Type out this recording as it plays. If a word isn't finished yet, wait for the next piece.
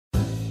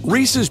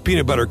Reese's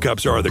peanut butter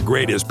cups are the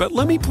greatest, but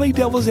let me play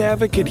devil's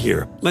advocate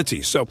here. Let's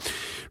see. So,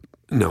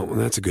 no,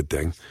 that's a good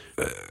thing.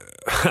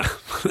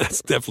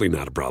 That's definitely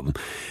not a problem.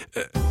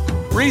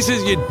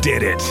 Reese's, you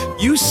did it.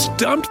 You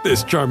stumped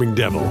this charming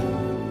devil.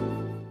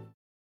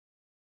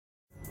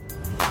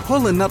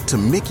 Pulling up to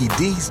Mickey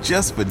D's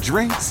just for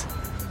drinks?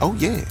 Oh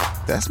yeah,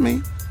 that's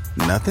me.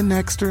 Nothing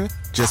extra,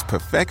 just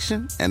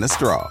perfection and a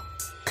straw.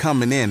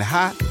 Coming in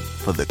hot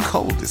for the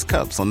coldest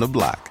cups on the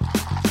block.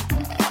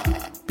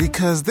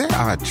 Because there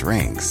are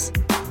drinks.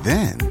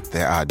 Then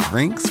there are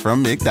drinks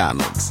from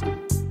McDonald's.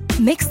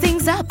 Mix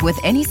things up with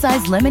any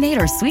size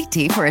lemonade or sweet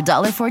tea for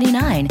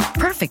 $1.49.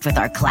 Perfect with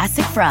our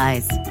classic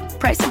fries.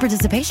 Price and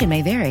participation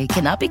may vary.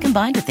 Cannot be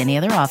combined with any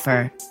other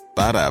offer.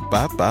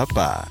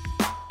 Ba-da-ba-ba-ba.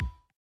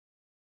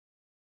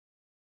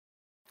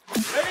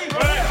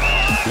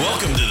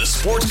 Welcome to the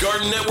Sports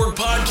Garden Network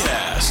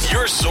podcast,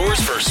 your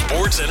source for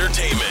sports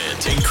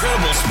entertainment,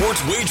 incredible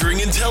sports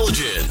wagering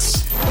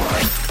intelligence.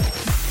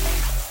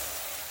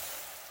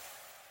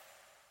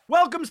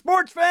 Welcome,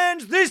 sports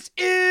fans. This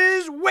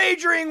is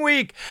Wagering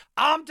Week.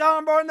 I'm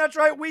Tom Barton. That's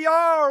right. We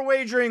are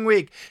Wagering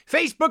Week.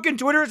 Facebook and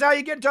Twitter is how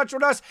you get in touch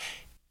with us.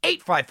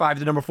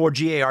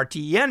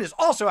 855-4GARTEN is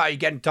also how you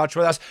get in touch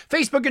with us.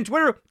 Facebook and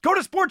Twitter, go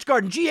to Sports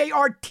Garden,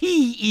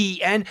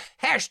 GARTEN,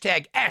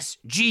 hashtag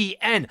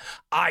SGN,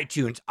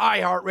 iTunes,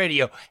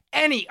 iHeartRadio,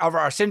 any of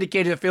our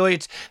syndicated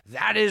affiliates.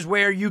 That is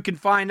where you can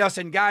find us.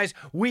 And guys,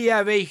 we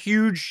have a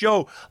huge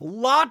show.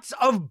 Lots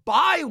of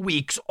bye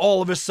weeks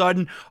all of a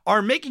sudden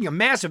are making a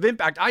massive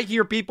impact. I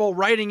hear people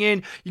writing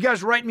in, you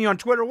guys write me on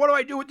Twitter, what do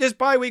I do with this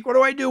bye week? What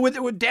do I do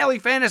with daily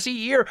fantasy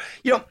here?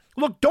 You know,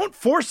 look, don't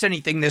force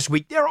anything this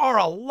week. There are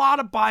a lot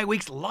of bye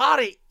weeks, a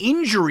lot of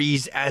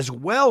injuries as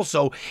well.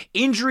 So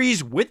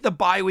injuries with the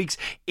bye weeks,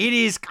 it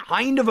is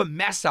kind of a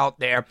mess out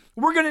there.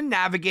 We're going to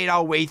navigate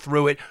our way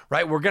through it,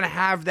 right? We're going to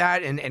have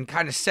that and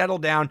kind of settle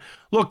down.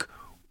 Look,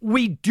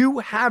 we do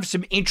have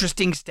some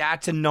interesting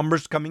stats and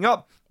numbers coming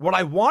up. What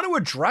I want to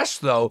address,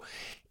 though,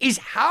 is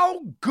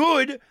how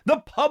good the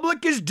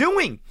public is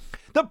doing.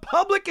 The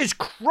public is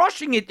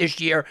crushing it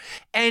this year.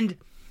 And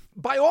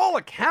by all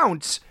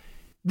accounts,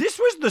 this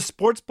was the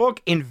sports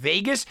book in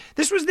Vegas.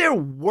 This was their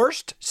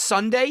worst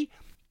Sunday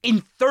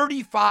in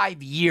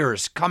 35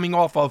 years, coming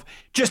off of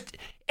just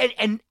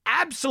an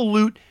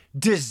absolute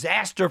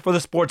disaster for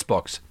the sports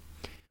books.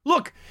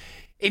 Look,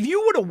 if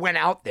you would have went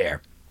out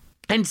there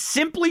and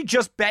simply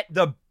just bet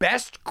the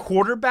best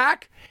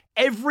quarterback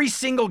every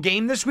single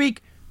game this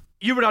week,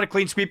 you would have a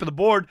clean sweep of the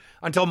board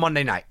until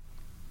Monday night.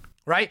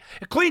 Right?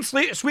 A clean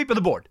sweep of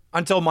the board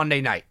until Monday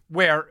night,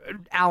 where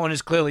Allen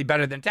is clearly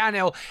better than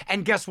Tannehill.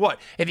 And guess what?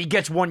 If he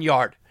gets 1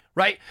 yard,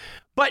 right?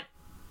 But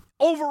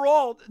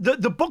overall,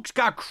 the books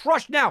got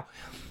crushed. Now,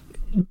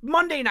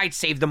 Monday night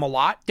saved them a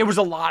lot. There was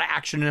a lot of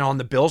action on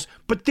the Bills,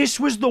 but this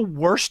was the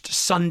worst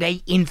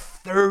Sunday in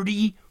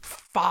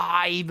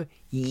 35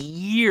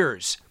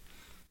 years.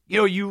 You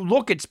know, you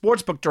look at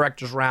sportsbook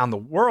directors around the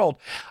world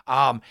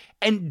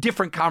and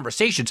different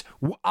conversations.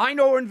 I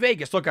know in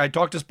Vegas, look, I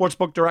talk to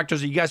sportsbook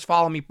directors. You guys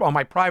follow me on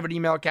my private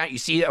email account. You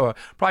see,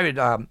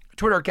 private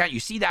Twitter account. You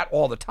see that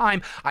all the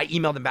time. I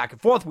email them back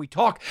and forth. We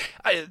talk.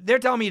 They're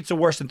telling me it's the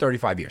worst in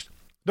 35 years.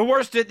 The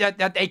worst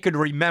that they could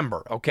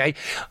remember, okay?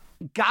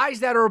 Guys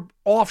that are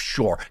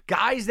offshore,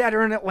 guys that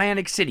are in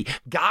Atlantic City,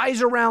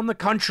 guys around the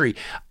country,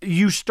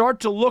 you start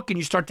to look and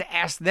you start to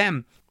ask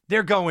them,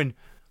 they're going,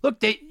 look,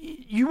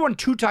 you won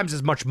 2 times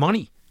as much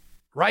money,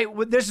 right?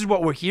 This is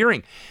what we're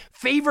hearing.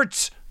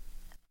 Favorites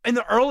in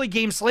the early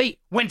game slate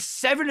went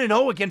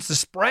 7-0 against the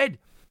spread.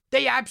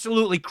 They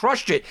absolutely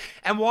crushed it.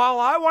 And while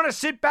I want to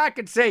sit back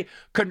and say,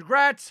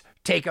 congrats,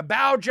 take a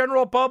bow,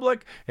 general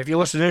public. If you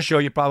listen to this show,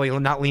 you're probably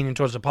not leaning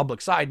towards the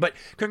public side. But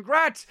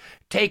congrats,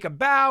 take a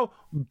bow,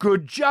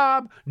 good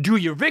job, do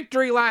your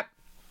victory lap.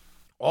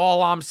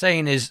 All I'm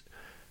saying is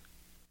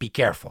be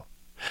careful.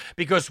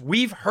 Because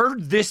we've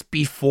heard this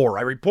before.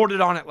 I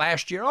reported on it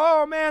last year.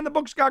 Oh, man, the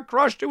books got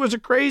crushed. It was a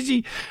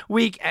crazy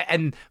week.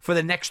 And for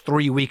the next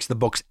 3 weeks, the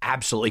books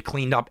absolutely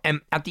cleaned up.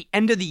 And at the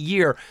end of the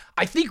year,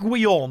 I think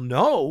we all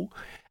know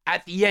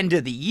at the end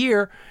of the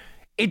year,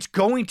 it's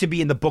going to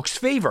be in the books'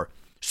 favor.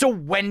 So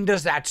when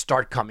does that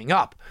start coming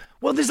up?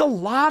 Well, there's a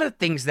lot of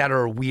things that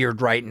are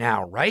weird right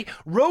now, right?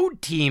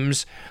 Road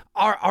teams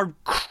are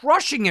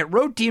crushing it.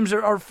 Road teams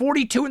are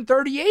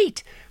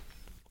 42-38.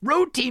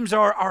 Road teams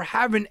are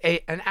having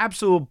an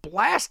absolute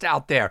blast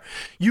out there.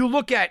 You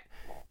look at,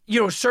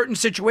 certain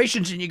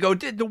situations and you go,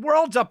 the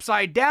world's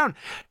upside down.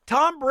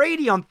 Tom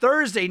Brady on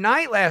Thursday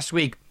night last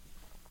week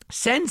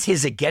sends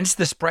his against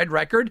the spread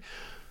record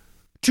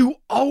to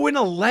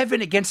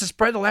 0-11 against the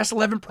spread the last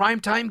 11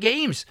 primetime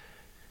games.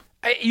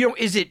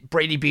 Is it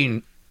Brady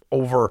being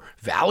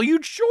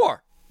overvalued?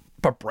 Sure.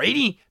 But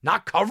Brady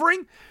not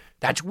covering?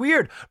 That's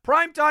weird.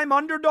 Primetime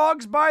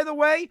underdogs, by the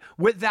way,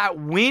 with that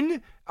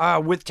win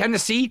with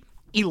Tennessee,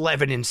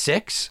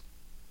 11-6.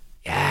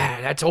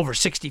 Yeah, that's over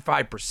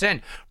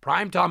 65%.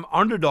 Primetime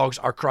underdogs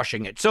are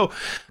crushing it. So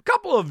a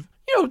couple of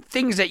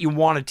things that you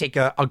want to take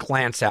a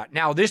glance at.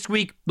 Now, this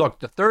week, look,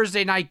 the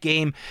Thursday night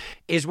game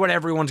is what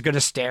everyone's going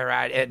to stare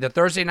at. The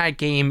Thursday night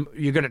game,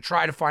 you're going to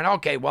try to find,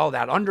 okay, well,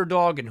 that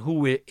underdog and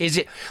who is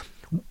it?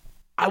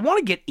 I want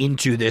to get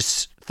into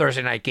this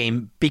Thursday night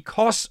game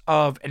because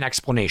of an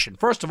explanation.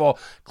 First of all,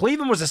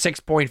 Cleveland was a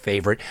 6-point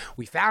favorite.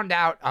 We found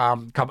out a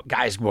couple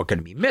guys were going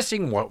to be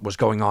missing, what was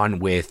going on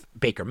with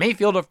Baker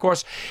Mayfield, of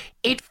course.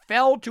 It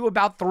fell to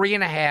about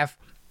 3.5.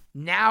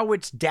 Now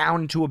it's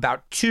down to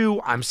about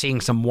 2. I'm seeing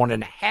some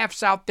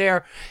 1.5s out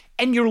there.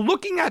 And you're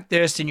looking at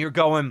this and you're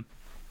going,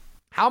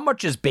 how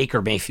much is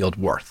Baker Mayfield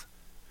worth?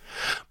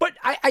 But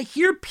I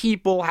hear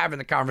people having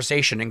the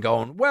conversation and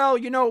going, well,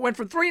 it went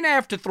from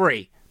 3.5 to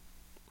 3.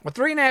 Or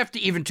 3.5 to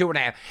even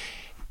 2.5.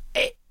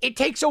 It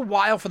takes a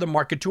while for the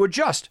market to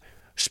adjust.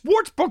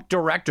 Sportsbook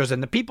directors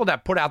and the people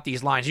that put out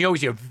these lines, you always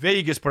hear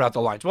Vegas put out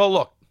the lines. Well,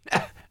 look,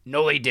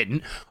 no, they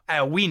didn't.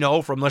 We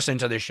know from listening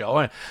to this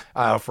show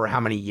for how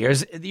many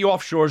years, the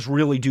offshores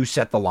really do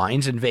set the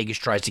lines, and Vegas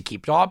tries to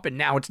keep it up. And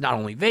now it's not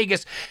only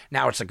Vegas,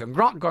 now it's a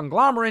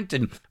conglomerate.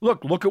 And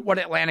look at what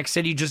Atlantic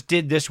City just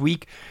did this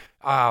week.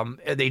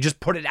 They just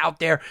put it out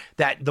there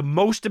that the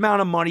most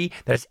amount of money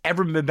that has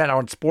ever been bet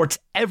on sports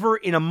ever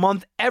in a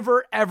month,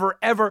 ever,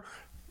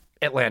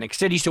 Atlantic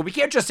City. So we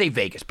can't just say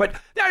Vegas, but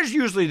that is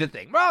usually the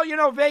thing.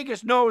 Well,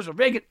 Vegas knows, or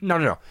Vegas.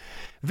 No.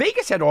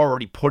 Vegas had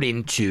already put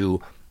into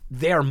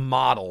their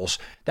models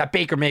that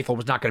Baker Mayfield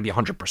was not going to be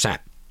 100%.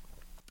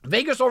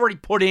 Vegas already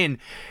put in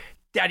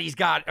that he's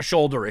got a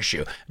shoulder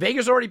issue.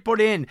 Vegas already put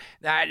in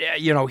that,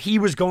 he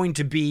was going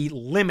to be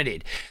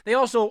limited. They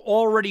also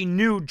already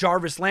knew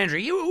Jarvis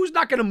Landry, who's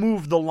not going to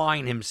move the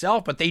line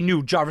himself, but they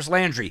knew Jarvis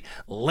Landry,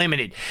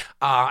 limited,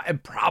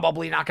 and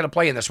probably not going to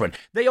play in this one.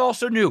 They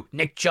also knew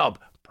Nick Chubb,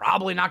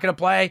 probably not going to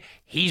play.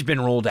 He's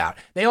been ruled out.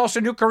 They also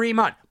knew Kareem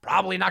Hunt,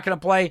 probably not going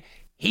to play.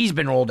 He's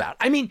been ruled out.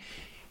 I mean,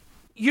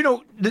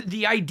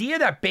 the idea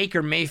that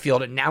Baker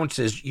Mayfield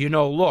announces,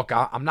 look,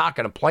 I'm not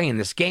going to play in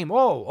this game.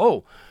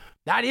 Oh,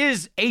 that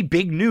is a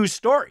big news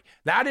story.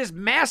 That is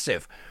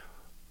massive.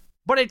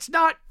 But it's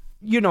not,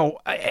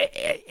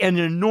 an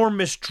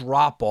enormous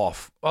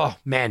drop-off. Oh,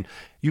 man,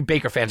 you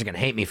Baker fans are going to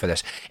hate me for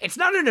this. It's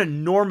not an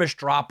enormous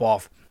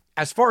drop-off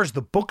as far as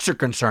the books are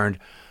concerned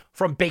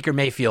from Baker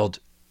Mayfield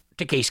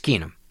to Case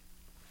Keenum.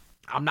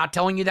 I'm not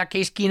telling you that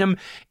Case Keenum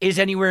is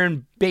anywhere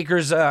in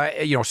Baker's,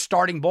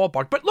 starting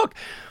ballpark. But look,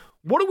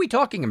 what are we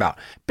talking about?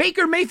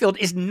 Baker Mayfield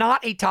is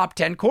not a top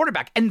 10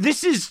 quarterback. And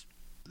this is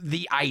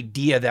the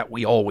idea that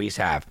we always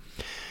have.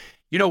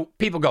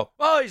 People go,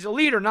 oh, he's a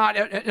leader, not.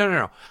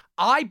 No.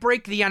 I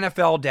break the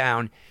NFL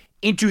down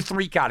into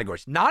 3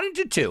 categories, not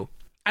into 2.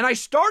 And I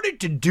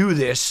started to do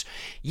this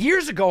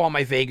years ago on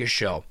my Vegas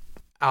show.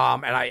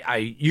 And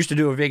I used to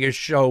do a Vegas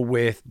show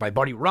with my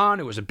buddy Ron,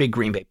 who was a big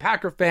Green Bay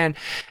Packer fan.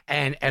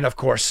 And of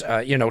course,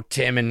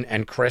 Tim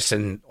and Chris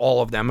and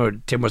all of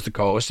them. Tim was the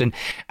co-host. And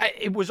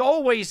it was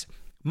always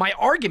my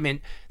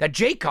argument that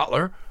Jay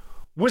Cutler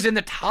was in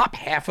the top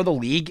half of the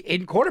league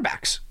in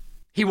quarterbacks.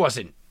 He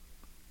wasn't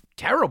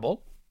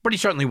terrible, but he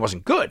certainly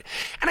wasn't good.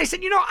 And I said,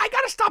 I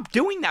got to stop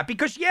doing that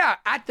because,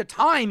 at the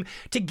time,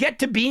 to get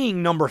to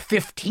being number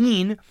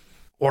 15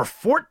 or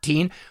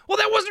 14, well,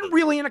 that wasn't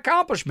really an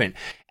accomplishment.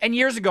 And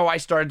years ago, I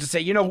started to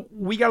say,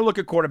 we got to look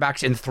at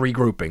quarterbacks in 3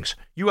 groupings.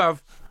 You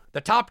have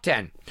the top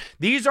 10.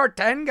 These are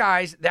 10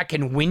 guys that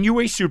can win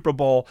you a Super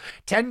Bowl.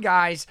 10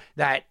 guys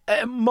that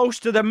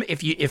most of them,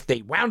 if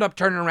they wound up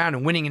turning around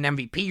and winning an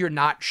MVP, you're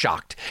not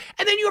shocked.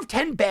 And then you have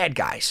 10 bad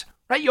guys,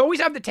 right? You always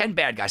have the 10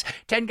 bad guys.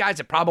 10 guys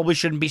that probably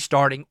shouldn't be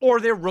starting,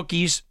 or they're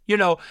rookies.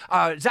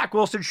 Zach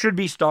Wilson should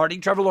be starting.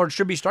 Trevor Lawrence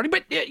should be starting.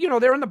 But,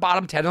 they're in the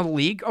bottom 10 of the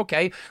league.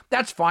 Okay,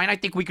 that's fine. I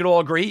think we could all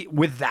agree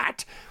with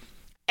that.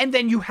 And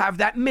then you have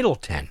that middle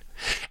 10.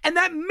 And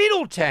that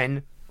middle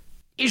 10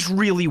 is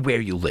really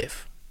where you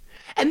live.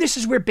 And this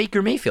is where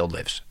Baker Mayfield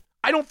lives.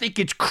 I don't think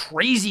it's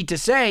crazy to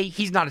say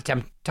he's not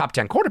a top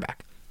 10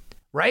 quarterback,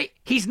 right?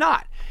 He's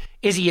not.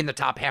 Is he in the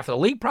top half of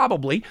the league?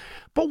 Probably.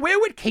 But where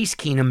would Case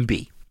Keenum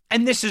be?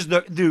 And this is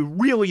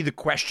really the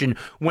question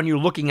when you're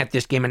looking at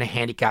this game in a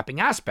handicapping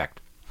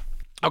aspect.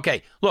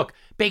 Okay, look,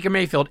 Baker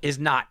Mayfield is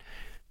not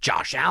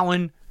Josh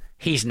Allen.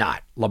 He's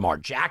not Lamar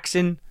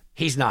Jackson.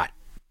 He's not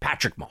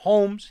Patrick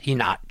Mahomes. He's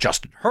not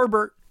Justin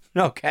Herbert.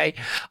 Okay.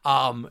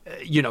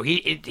 He's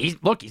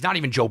not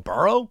even Joe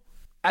Burrow.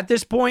 At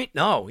this point,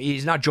 no,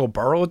 he's not Joe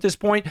Burrow at this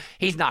point.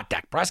 He's not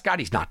Dak Prescott.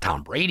 He's not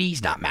Tom Brady.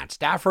 He's not Matt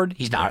Stafford.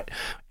 He's not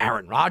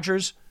Aaron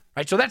Rodgers,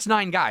 right? So that's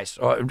 9 guys,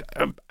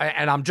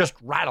 and I'm just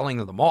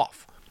rattling them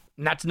off.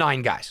 And that's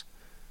 9 guys.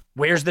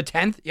 Where's the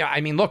 10th? Yeah,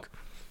 I mean, look,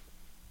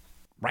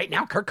 right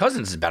now, Kirk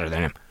Cousins is better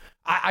than him.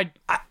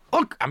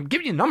 Look, I'm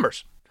giving you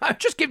numbers. I'm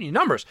just giving you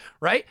numbers,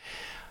 right?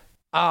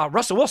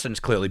 Russell Wilson is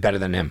clearly better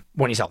than him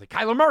when he's healthy.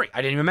 Kyler Murray,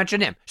 I didn't even mention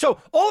him.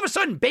 So all of a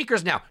sudden,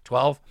 Baker's now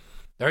 12.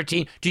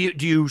 13. Do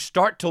you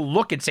start to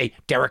look and say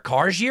Derek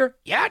Carr's year?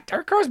 Yeah,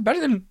 Derek Carr's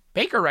better than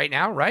Baker right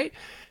now, right?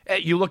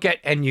 You look at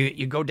and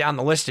you go down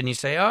the list and you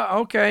say, oh,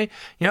 okay,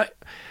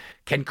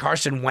 can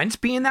Carson Wentz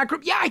be in that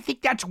group? Yeah, I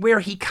think that's where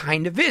he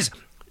kind of is.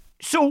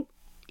 So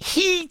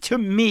he, to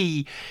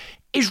me,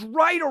 is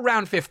right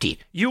around 15.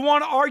 You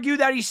want to argue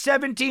that he's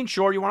 17?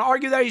 Sure. You want to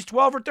argue that he's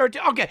 12 or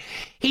 13? Okay.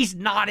 He's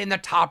not in the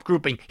top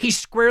grouping. He's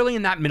squarely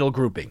in that middle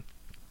grouping.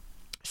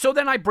 So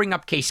then I bring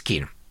up Case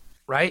Keenum,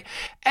 right?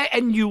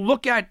 And you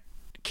look at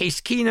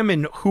Case Keenum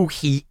and who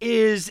he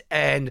is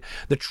and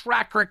the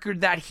track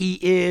record that he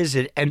is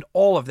and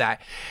all of that.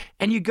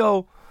 And you go,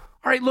 all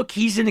right, look,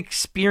 he's an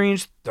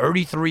experienced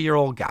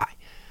 33-year-old guy.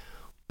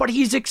 But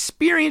he's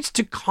experienced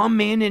to come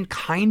in and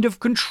kind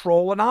of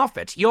control an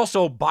offense. He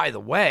also, by the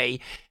way,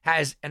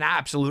 has an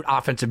absolute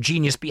offensive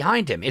genius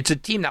behind him. It's a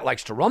team that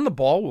likes to run the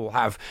ball, will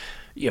have,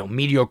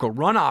 mediocre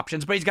run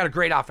options, but he's got a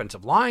great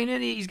offensive line,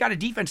 and he's got a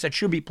defense that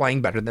should be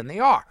playing better than they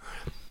are.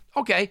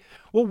 Okay,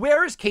 well,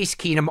 where is Case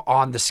Keenum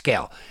on the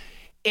scale?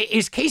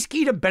 Is Case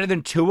Keenum better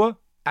than Tua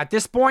at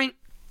this point?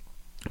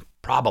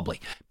 Probably.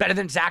 Better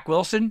than Zach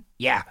Wilson?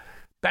 Yeah.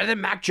 Better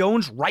than Mac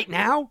Jones right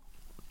now?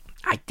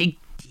 I think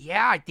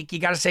you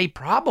got to say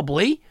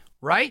probably,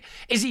 right?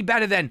 Is he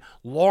better than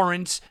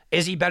Lawrence?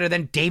 Is he better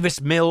than Davis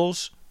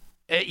Mills?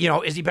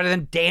 Is he better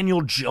than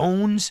Daniel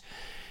Jones?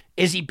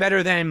 Is he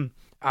better than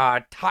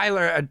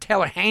Taylor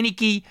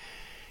Heineke?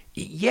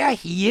 Yeah,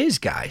 he is,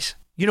 guys.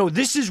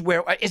 This is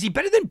where, is he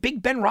better than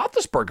Big Ben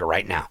Roethlisberger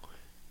right now?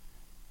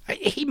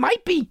 He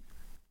might be.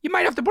 You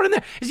might have to put him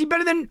there. Is he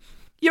better than,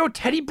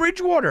 Teddy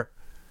Bridgewater?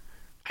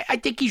 I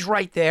think he's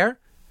right there.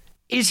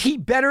 Is he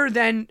better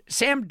than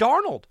Sam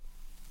Darnold?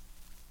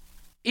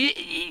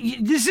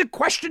 These are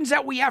questions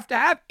that we have to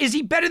have. Is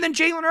he better than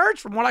Jalen Hurts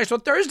from what I saw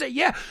Thursday?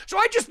 Yeah. So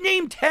I just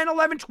named 10,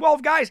 11,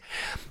 12 guys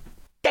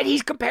that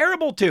he's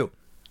comparable to.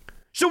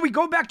 So we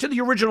go back to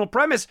the original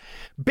premise.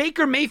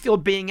 Baker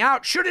Mayfield being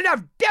out, should it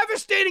have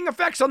devastating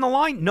effects on the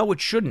line? No,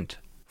 it shouldn't.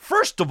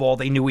 First of all,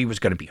 they knew he was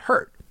going to be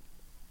hurt.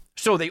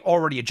 So they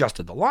already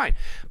adjusted the line.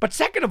 But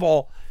second of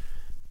all,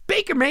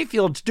 Baker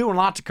Mayfield's doing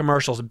lots of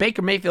commercials, and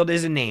Baker Mayfield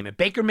is a name, and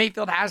Baker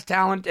Mayfield has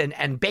talent,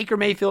 and Baker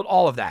Mayfield,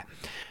 all of that.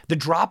 The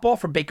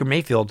drop-off from Baker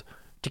Mayfield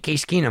to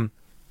Case Keenum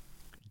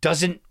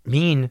doesn't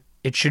mean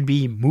it should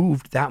be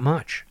moved that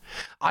much.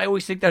 I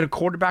always think that a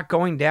quarterback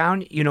going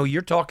down,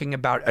 you're talking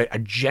about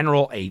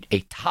a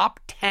top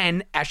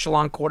 10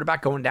 echelon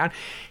quarterback going down.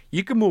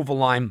 You can move a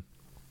line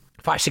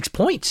 5-6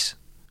 points.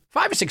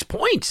 5 or 6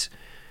 points.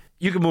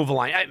 You can move a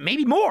line,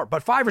 maybe more,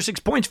 but 5 or 6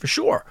 points for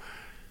sure.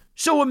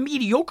 So a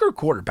mediocre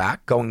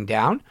quarterback going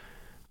down,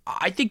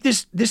 I think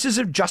this is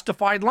a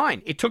justified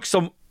line. It took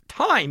some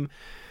time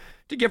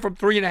to get from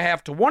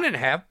 3.5 to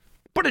 1.5,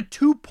 but a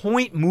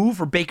 2-point move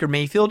for Baker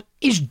Mayfield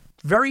is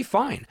very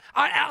fine.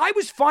 I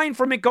was fine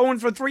from it going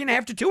from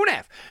 3.5 to 2.5.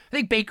 I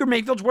think Baker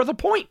Mayfield's worth a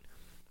point.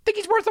 I think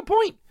he's worth a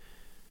point.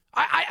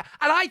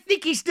 I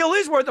think he still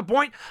is worth a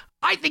point.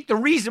 I think the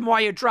reason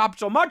why it dropped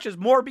so much is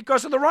more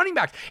because of the running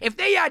backs. If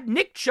they had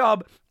Nick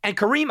Chubb and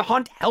Kareem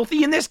Hunt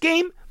healthy in this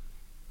game,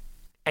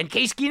 and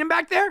Case Keenum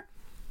back there,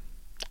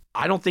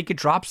 I don't think it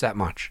drops that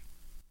much.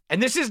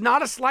 And this is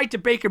not a slight to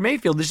Baker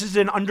Mayfield. This is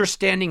an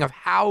understanding of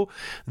how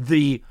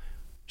the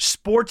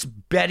sports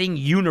betting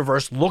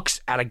universe looks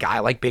at a guy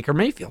like Baker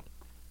Mayfield,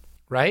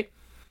 right?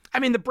 I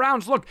mean, the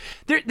Browns, look,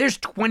 there's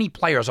 20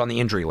 players on the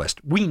injury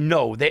list. We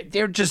know that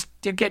they're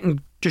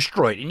getting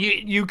destroyed. And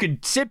you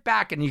could sit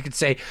back and you could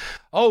say,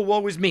 oh,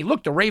 woe is me.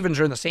 Look, the Ravens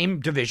are in the same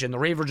division. The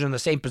Ravens are in the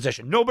same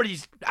position.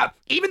 Nobody's,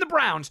 even the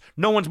Browns,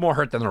 no one's more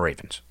hurt than the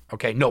Ravens.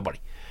 Okay, nobody.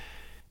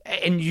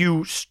 And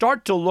you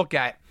start to look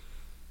at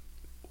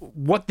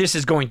what this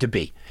is going to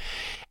be.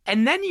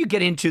 And then you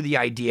get into the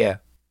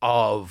idea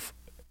of,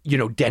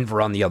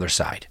 Denver on the other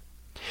side.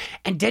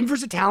 And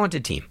Denver's a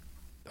talented team,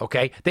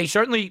 okay? They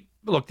certainly,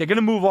 look, they're going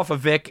to move off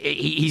of Vic.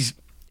 He's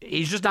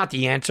just not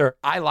the answer.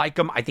 I like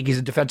him. I think he's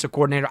a defensive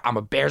coordinator. I'm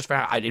a Bears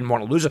fan. I didn't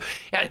want to lose him.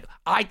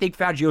 I think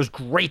Fangio's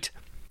great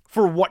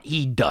for what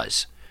he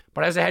does.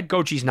 But as a head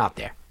coach, he's not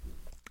there.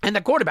 And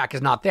the quarterback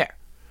is not there.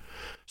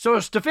 So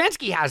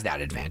Stefanski has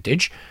that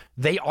advantage.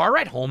 They are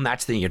at home.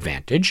 That's the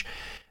advantage.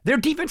 Their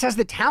defense has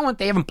the talent.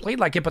 They haven't played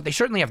like it, but they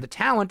certainly have the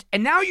talent.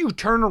 And now you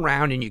turn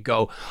around and you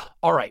go,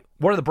 all right,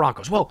 what are the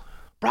Broncos? Well,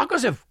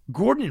 Broncos have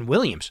Gordon and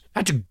Williams.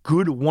 That's a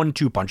good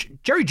 1-2 punch.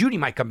 Jerry Jeudy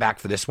might come back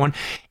for this one.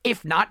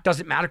 If not,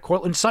 doesn't matter.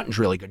 Cortland Sutton's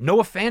really good.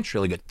 Noah Fant's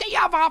really good. They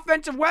have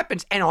offensive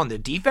weapons. And on the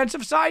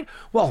defensive side,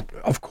 well,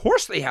 of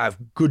course they have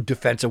good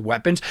defensive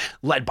weapons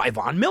led by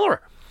Von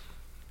Miller.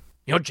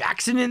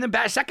 Jackson in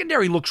the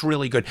secondary looks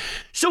really good.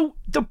 So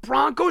the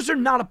Broncos are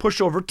not a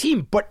pushover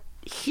team, but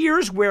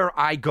here's where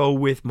I go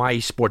with my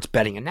sports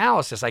betting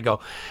analysis. I go,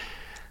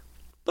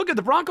 look, if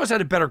the Broncos had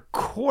a better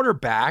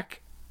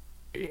quarterback,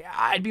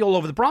 I'd be all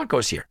over the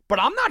Broncos here. But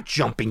I'm not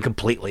jumping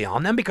completely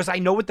on them because I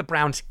know what the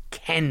Browns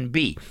can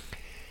be.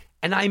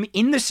 And I'm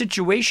in the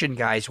situation,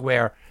 guys,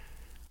 where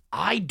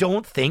I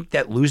don't think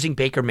that losing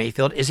Baker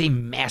Mayfield is a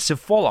massive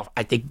fall-off.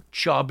 I think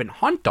Chubb and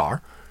Hunt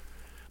are,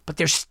 but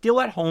they're still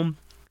at home.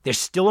 They're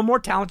still a more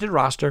talented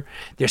roster.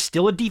 There's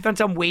still a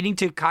defense I'm waiting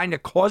to kind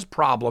of cause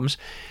problems.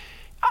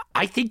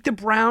 I think the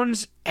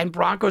Browns and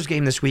Broncos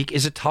game this week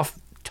is a tough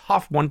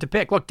one to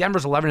pick. Look,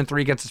 Denver's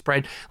 11-3 against the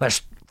spread.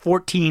 Last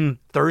 14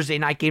 Thursday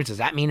night games. Does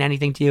that mean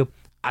anything to you?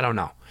 I don't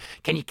know.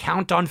 Can you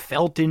count on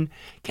Felton?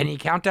 Can you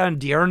count on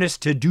Dearness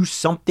to do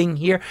something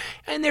here?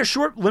 And their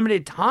short,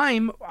 limited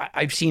time,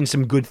 I've seen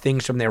some good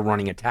things from their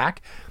running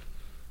attack.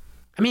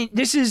 I mean,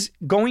 this is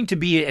going to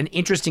be an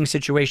interesting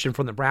situation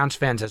from the Browns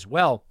fans as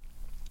well,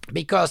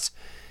 because,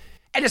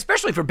 and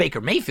especially for Baker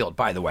Mayfield,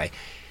 by the way,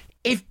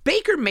 if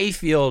Baker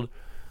Mayfield,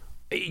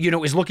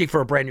 is looking for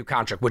a brand new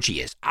contract, which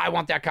he is, I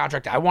want that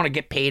contract. I want to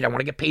get paid. I want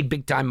to get paid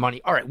big time money.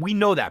 All right, we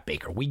know that,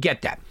 Baker. We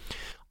get that.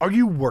 Are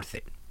you worth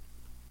it?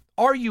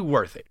 Are you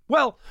worth it?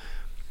 Well,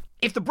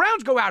 if the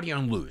Browns go out here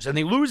and lose, and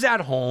they lose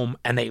at home,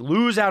 and they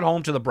lose at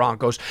home to the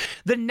Broncos,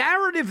 the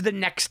narrative the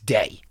next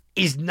day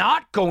is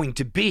not going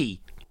to be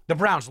the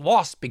Browns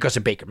lost because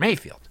of Baker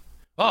Mayfield.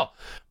 Oh,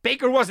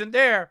 Baker wasn't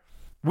there.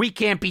 We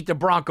can't beat the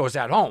Broncos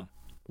at home.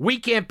 We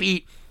can't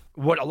beat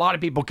what a lot of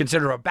people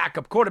consider a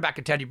backup quarterback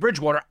in Teddy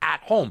Bridgewater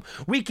at home.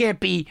 We can't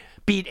beat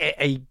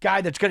a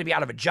guy that's going to be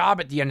out of a job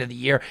at the end of the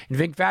year in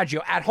Vic Fangio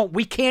at home.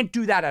 We can't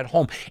do that at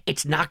home.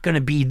 It's not going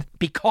to be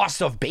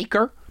because of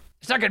Baker.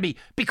 It's not going to be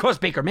because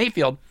Baker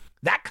Mayfield.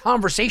 That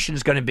conversation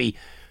is going to be,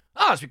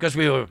 it's because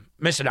we were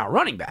missing our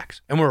running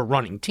backs, and we're a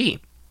running team.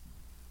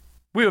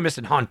 We were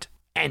missing Hunt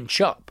and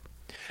Chubb,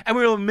 and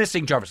we were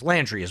missing Jarvis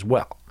Landry as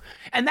well.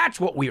 And that's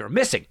what we were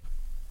missing.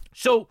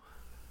 So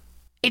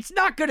it's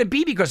not going to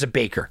be because of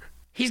Baker.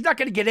 He's not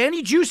going to get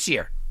any juice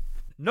here.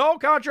 No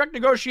contract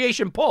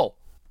negotiation pull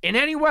in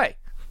any way.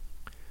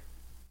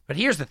 But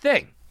here's the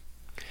thing.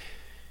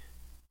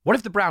 What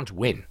if the Browns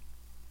win?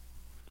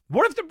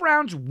 What if the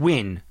Browns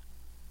win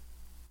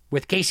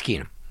with Case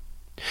Keenum?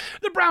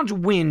 The Browns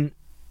win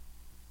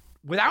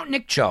without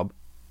Nick Chubb,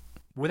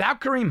 without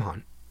Kareem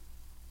Hunt,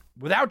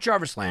 without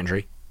Jarvis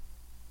Landry,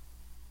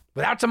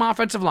 without some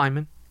offensive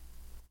linemen,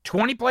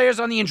 20 players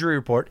on the injury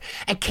report,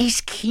 and Case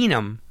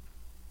Keenum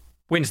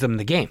wins them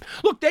the game.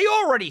 Look, they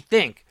already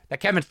think that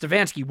Kevin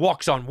Stefanski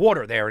walks on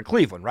water there in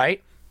Cleveland,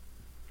 right?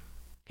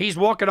 He's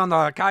walking on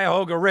the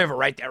Cuyahoga River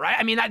right there, right?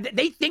 I mean,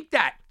 they think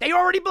that. They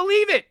already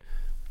believe it.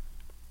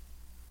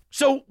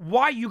 So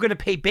why are you going to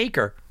pay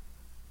Baker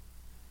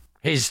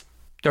his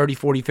 30,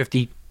 40,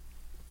 50,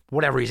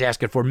 whatever he's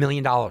asking for, $1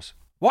 million?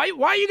 Why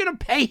are you going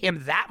to pay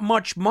him that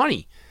much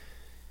money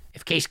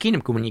if Case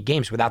Keenum can win you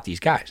games without these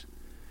guys?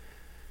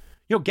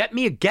 Get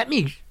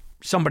me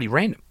somebody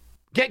random.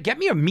 Get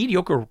me a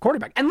mediocre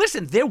quarterback. And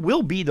listen, there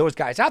will be those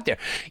guys out there.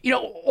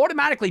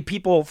 Automatically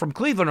people from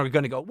Cleveland are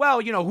going to go,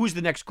 well, who's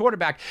the next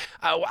quarterback?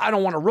 I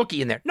don't want a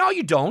rookie in there. No,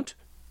 you don't.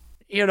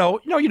 No,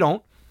 you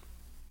don't.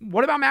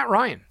 What about Matt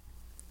Ryan?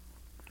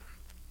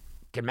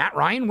 Can Matt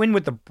Ryan win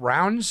with the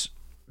Browns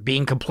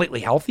being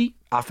completely healthy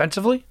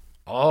offensively?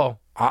 Oh,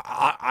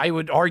 I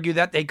would argue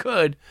that they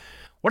could.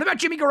 What about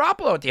Jimmy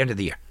Garoppolo at the end of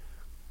the year?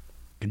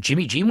 Can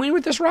Jimmy G win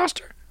with this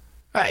roster?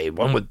 He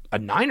won with a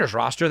Niners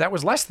roster that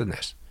was less than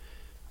this.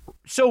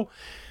 So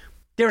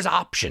there's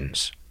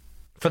options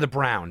for the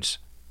Browns.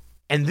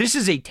 And this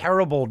is a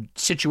terrible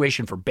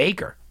situation for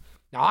Baker.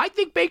 Now, I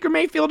think Baker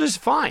Mayfield is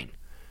fine.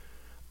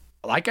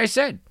 Like I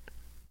said,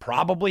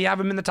 probably have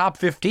him in the top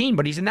 15,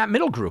 but he's in that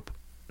middle group.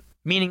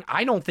 Meaning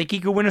I don't think he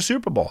could win a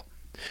Super Bowl.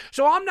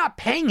 So I'm not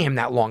paying him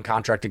that long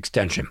contract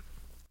extension.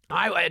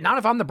 Not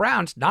if I'm the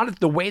Browns. Not if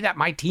the way that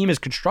my team is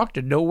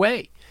constructed. No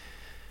way.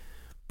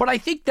 But I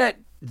think that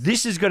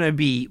this is going to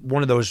be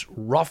one of those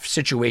rough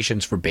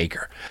situations for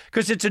Baker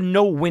because it's a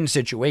no-win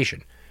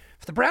situation.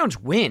 If the Browns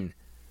win,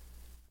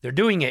 they're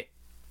doing it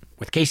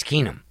with Case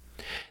Keenum.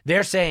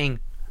 They're saying,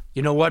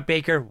 you know what,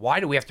 Baker,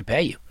 why do we have to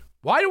pay you?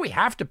 Why do we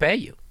have to pay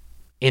you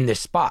in this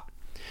spot?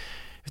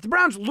 If the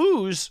Browns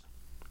lose,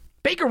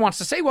 Baker wants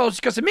to say, well, it's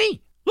because of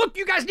me. Look,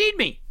 you guys need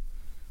me.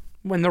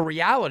 When the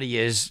reality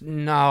is,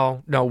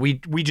 no,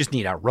 we just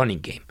need our running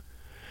game.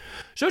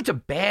 So it's a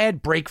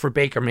bad break for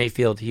Baker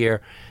Mayfield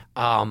here.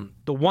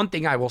 The one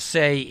thing I will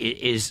say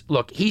is,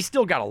 look, he's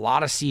still got a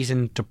lot of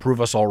season to prove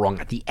us all wrong.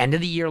 At the end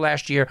of the year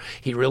last year,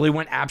 he really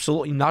went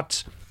absolutely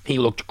nuts. He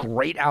looked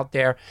great out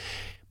there.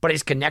 But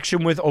his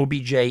connection with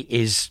OBJ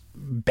is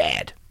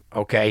bad,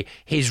 okay?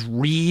 His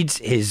reads,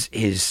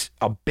 his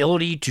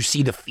ability to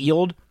see the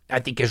field, I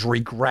think, has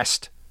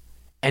regressed.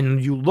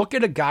 And you look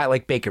at a guy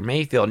like Baker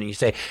Mayfield and you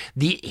say,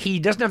 he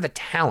doesn't have the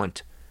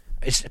talent,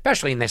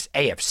 especially in this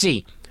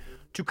AFC,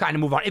 to kind of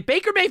move on. If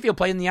Baker Mayfield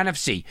played in the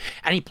NFC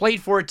and he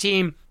played for a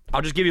team,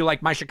 I'll just give you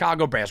like my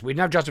Chicago Bears. We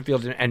didn't have Justin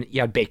Fields and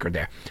you had Baker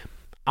there.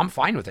 I'm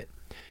fine with it.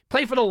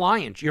 Play for the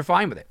Lions. You're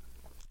fine with it.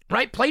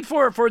 Right? Played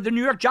for the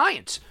New York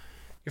Giants.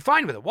 You're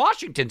fine with it.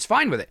 Washington's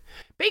fine with it.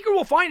 Baker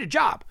will find a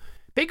job.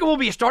 Baker will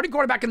be a starting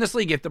quarterback in this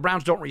league if the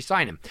Browns don't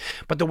re-sign him.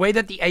 But the way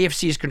that the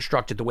AFC is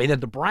constructed, the way that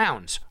the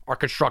Browns are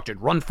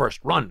constructed, run first,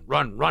 run,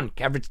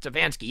 Kevin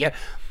Stefanski, yeah,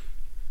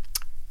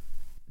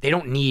 they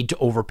don't need to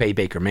overpay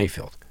Baker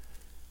Mayfield.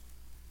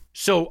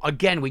 So,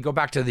 again, we go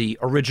back to the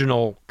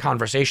original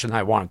conversation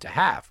I wanted to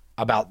have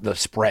about the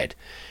spread.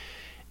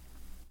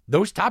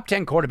 Those top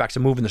 10 quarterbacks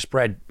are moving the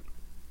spread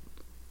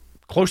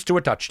close to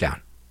a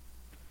touchdown.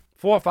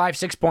 4, 5,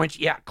 6 points,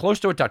 yeah, close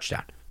to a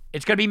touchdown.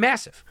 It's going to be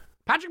massive.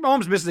 Patrick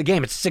Mahomes misses the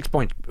game, it's a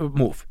 6-point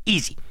move.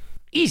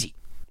 Easy,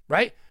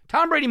 right?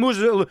 Tom Brady moves,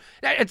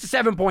 it's a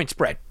 7-point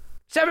spread.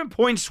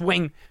 7-point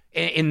swing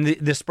in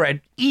the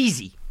spread,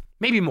 easy,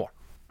 maybe more,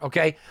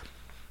 okay?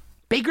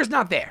 Baker's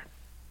not there.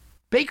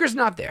 Baker's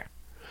not there.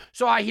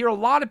 So I hear a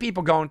lot of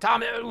people going,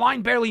 Tom, the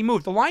line barely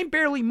moved. The line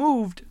barely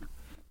moved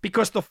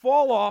because the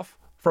fall off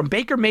from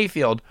Baker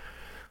Mayfield,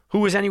 who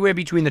was anywhere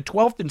between the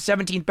 12th and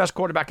 17th best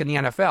quarterback in the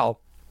NFL,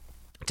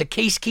 to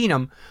Case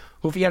Keenum,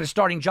 who if he had a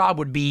starting job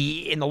would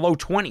be in the low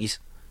 20s,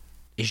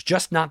 is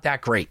just not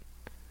that great.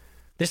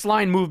 This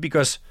line moved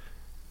because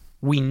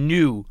we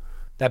knew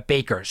that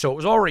Baker, so it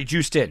was already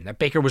juiced in, that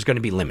Baker was going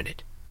to be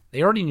limited.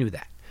 They already knew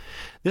that.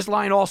 This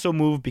line also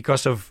moved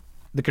because of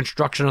the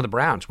construction of the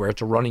Browns, where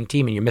it's a running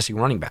team and you're missing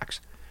running backs.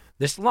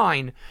 This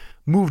line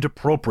moved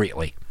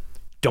appropriately.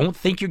 Don't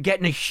think you're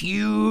getting a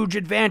huge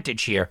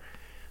advantage here.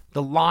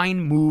 The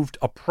line moved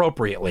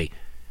appropriately.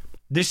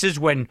 This is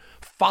when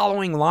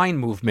following line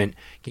movement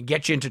can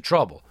get you into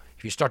trouble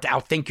if you start to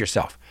outthink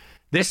yourself.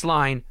 This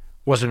line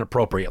was an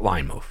appropriate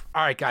line move.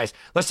 All right, guys,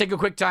 let's take a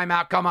quick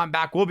timeout. Come on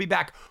back. We'll be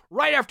back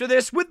right after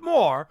this with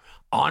more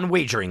on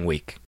Wagering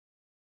Week.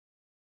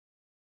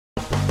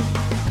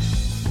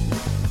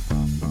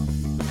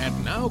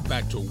 And now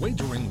back to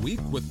Wagering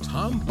Week with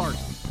Tom Barton.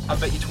 I'll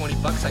bet you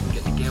 $20 I can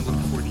get you gambling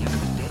before the end of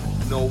the day.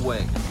 No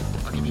way.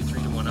 I'll give you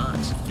 3-to-1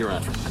 odds. You're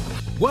on.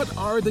 What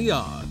are the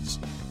odds?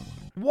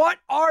 What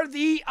are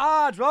the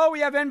odds? Well, we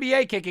have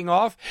NBA kicking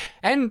off,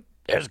 and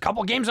there's a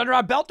couple games under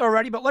our belt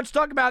already, but let's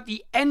talk about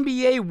the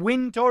NBA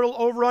win total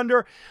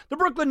over-under. The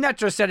Brooklyn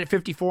Nets are set at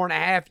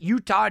 54.5.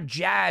 Utah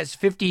Jazz,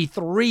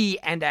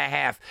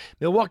 53.5.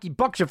 Milwaukee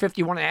Bucks are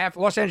 51.5.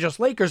 Los Angeles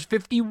Lakers,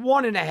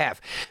 51.5.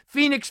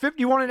 Phoenix,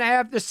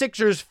 51.5. The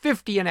Sixers,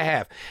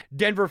 50.5.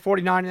 Denver,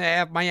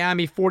 49.5.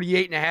 Miami,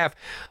 48.5.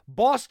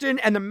 Boston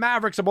and the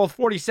Mavericks are both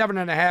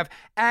 47.5,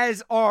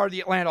 as are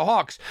the Atlanta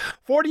Hawks.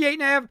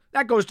 48.5,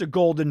 that goes to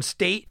Golden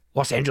State.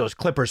 Los Angeles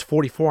Clippers,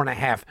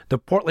 44.5. The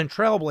Portland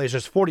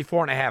Trailblazers,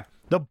 44.5.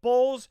 The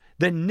Bulls,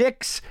 the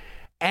Knicks,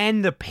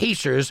 and the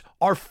Pacers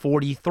are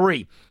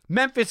 43.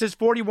 Memphis is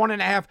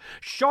 41.5.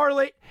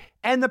 Charlotte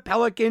and the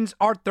Pelicans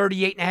are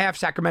 38.5.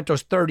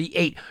 Sacramento's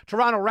 38.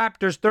 Toronto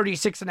Raptors,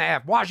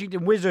 36.5.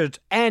 Washington Wizards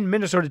and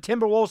Minnesota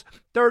Timberwolves,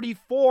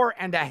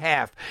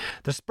 34.5.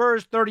 The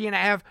Spurs,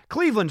 30.5.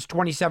 Cleveland's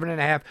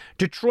 27.5.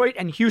 Detroit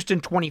and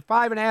Houston,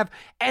 25.5.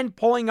 And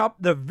pulling up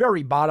the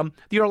very bottom,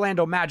 the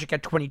Orlando Magic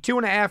at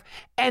 22.5.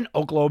 And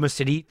Oklahoma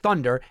City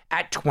Thunder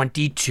at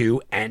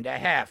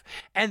 22.5.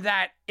 And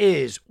that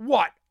is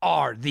what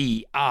are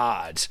the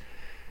odds.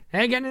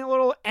 And getting a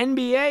little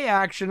NBA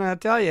action, I'll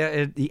tell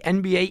you, the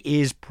NBA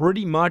is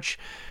pretty much,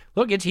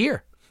 look, it's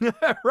here,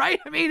 right?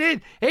 I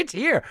mean, it's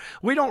here.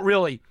 We don't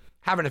really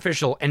have an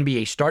official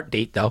NBA start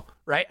date, though,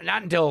 right?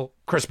 Not until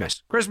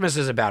Christmas. Christmas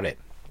is about it.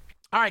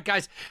 All right,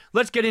 guys,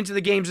 let's get into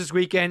the games this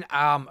weekend.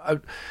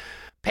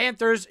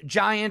 Panthers,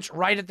 Giants,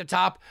 right at the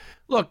top.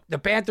 Look, the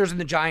Panthers and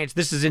the Giants,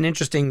 this is an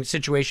interesting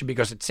situation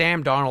because it's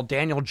Sam Darnold,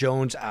 Daniel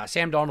Jones.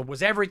 Sam Darnold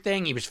was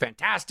everything. He was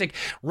fantastic,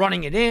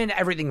 running it in.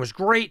 Everything was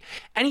great.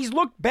 And he's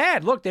looked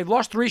bad. Look, they've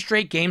lost 3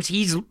 straight games.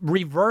 He's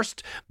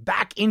reversed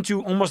back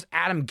into almost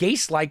Adam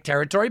Gase-like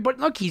territory. But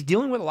look, he's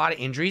dealing with a lot of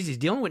injuries. He's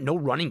dealing with no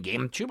running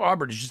game. Chuba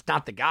Hubbard is just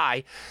not the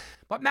guy.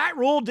 But Matt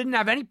Rule didn't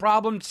have any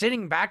problem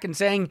sitting back and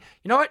saying,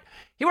 you know what?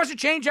 He wants to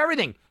change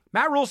everything.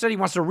 Matt Rule said he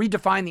wants to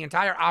redefine the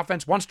entire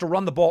offense, wants to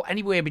run the ball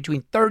anywhere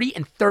between 30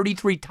 and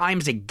 33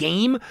 times a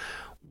game.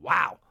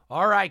 Wow.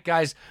 All right,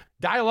 guys,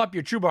 dial up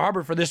your Chuba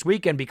Hubbard for this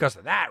weekend because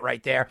of that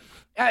right there.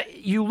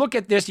 You look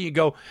at this and you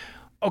go,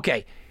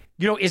 okay,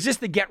 you know, is this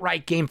the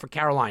get-right game for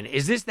Carolina?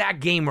 Is this that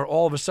game where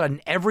all of a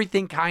sudden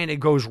everything kind of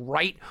goes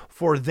right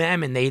for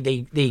them and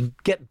they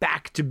get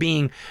back to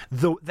being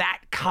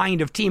that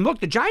kind of team? Look,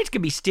 the Giants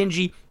can be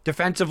stingy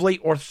defensively,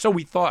 or so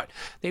we thought.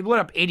 They've lit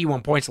up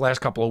 81 points the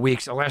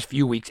last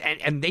few weeks,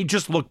 and they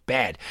just look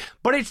bad.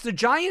 But it's the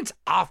Giants'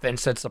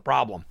 offense that's the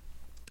problem.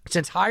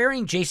 Since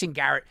hiring Jason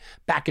Garrett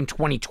back in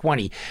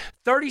 2020,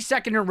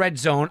 32nd in red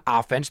zone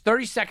offense,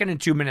 32nd in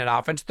 2-minute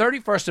offense,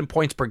 31st in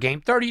points per game,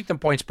 30th in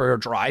points per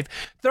drive,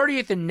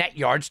 30th in net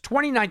yards,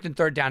 29th in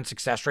third down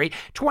success rate,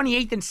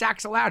 28th in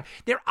sacks allowed.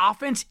 Their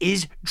offense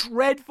is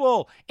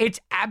dreadful. It's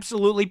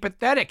absolutely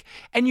pathetic.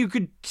 And you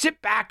could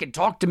sit back and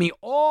talk to me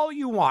all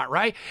you want,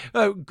 right?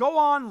 Go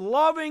on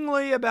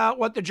lovingly about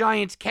what the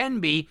Giants can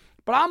be.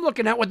 But I'm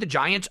looking at what the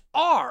Giants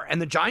are,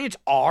 and the Giants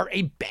are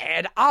a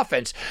bad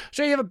offense.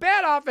 So you have a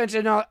bad offense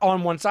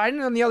on one side,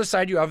 and on the other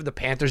side you have the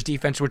Panthers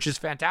defense, which is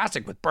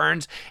fantastic with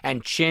Burns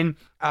and Chin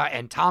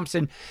and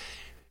Thompson.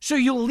 So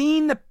you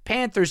lean the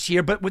Panthers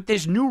here, but with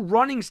this new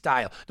running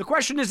style. The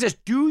question is this: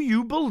 do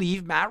you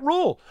believe Matt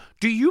Rule?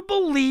 Do you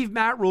believe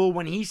Matt Rule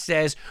when he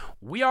says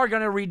we are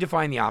going to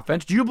redefine the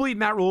offense? Do you believe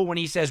Matt Rule when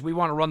he says we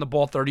want to run the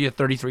ball 30 or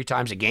 33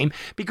 times a game?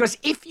 Because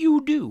if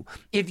you do,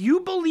 if you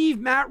believe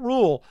Matt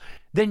Rule,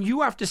 then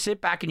you have to sit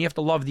back and you have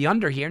to love the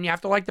under here and you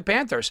have to like the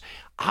Panthers.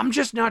 I'm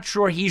just not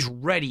sure he's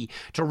ready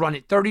to run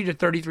it 30 to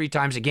 33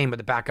 times a game with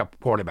the backup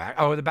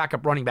quarterback or the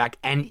backup running back.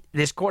 And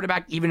this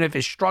quarterback, even if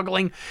he's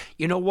struggling,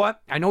 you know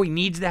what? I know he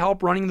needs the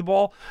help running the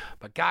ball,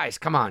 but guys,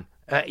 come on.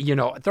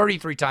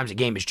 33 times a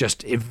game is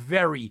just a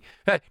very...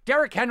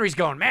 Derrick Henry's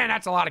going, man,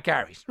 that's a lot of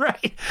carries,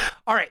 right?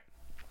 All right.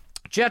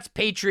 Jets,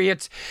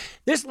 Patriots.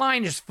 This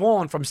line has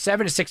fallen from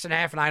 7 to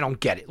 6.5, and I don't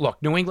get it.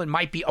 Look, New England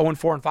might be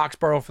 0-4 in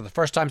Foxborough for the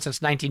first time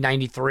since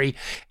 1993,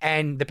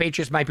 and the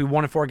Patriots might be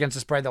 1-4 against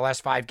the spread the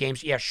last 5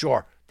 games. Yeah,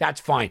 sure.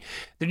 That's fine.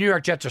 The New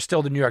York Jets are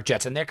still the New York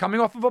Jets, and they're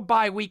coming off of a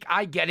bye week.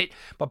 I get it.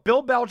 But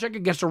Bill Belichick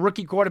against a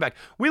rookie quarterback.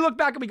 We look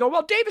back and we go,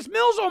 well, Davis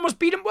Mills almost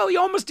beat him. Well, he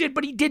almost did,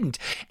 but he didn't.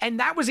 And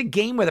that was a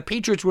game where the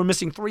Patriots were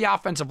missing 3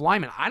 offensive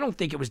linemen. I don't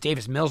think it was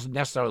Davis Mills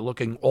necessarily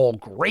looking all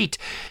great.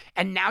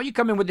 And now you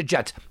come in with the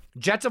Jets.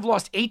 Jets have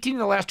lost 18 of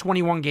the last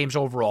 21 games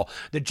overall.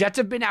 The Jets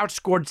have been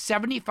outscored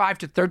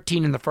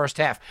 75-13 in the first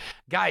half.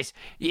 Guys,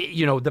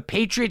 the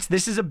Patriots,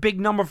 this is a big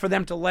number for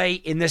them to lay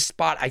in this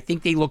spot. I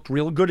think they looked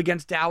real good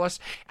against Dallas.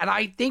 And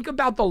I think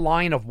about the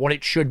line of what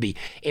it should be.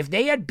 If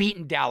they had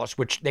beaten Dallas,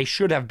 which they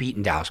should have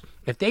beaten Dallas,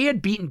 if they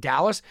had beaten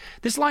Dallas,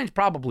 this line's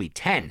probably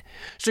 10.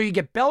 So you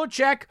get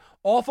Belichick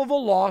off of a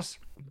loss.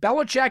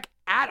 Belichick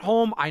at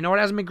home. I know it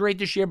hasn't been great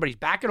this year, but he's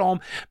back at home.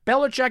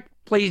 Belichick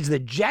plays the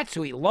Jets,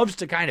 who he loves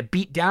to kind of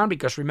beat down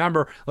because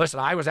remember, listen,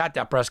 I was at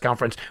that press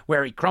conference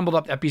where he crumbled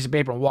up that piece of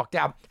paper and walked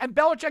out. And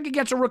Belichick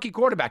against a rookie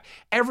quarterback.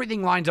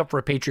 Everything lines up for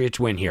a Patriots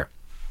win here.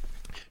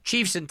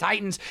 Chiefs and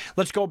Titans.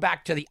 Let's go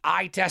back to the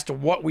eye test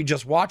of what we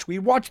just watched. We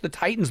watched the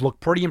Titans look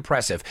pretty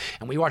impressive,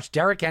 and we watched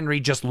Derrick Henry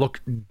just look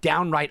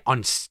downright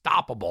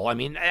unstoppable. I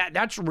mean,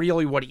 that's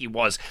really what he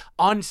was,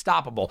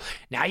 unstoppable.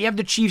 Now you have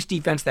the Chiefs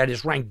defense that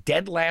is ranked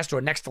dead last or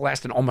next to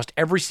last in almost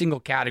every single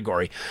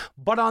category.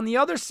 But on the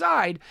other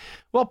side,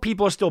 well,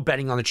 people are still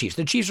betting on the Chiefs.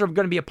 The Chiefs are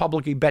going to be a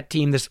publicly bet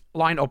team. This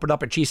line opened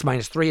up at Chiefs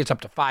 -3. It's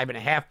up to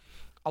 5.5.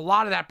 A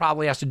lot of that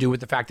probably has to do with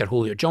the fact that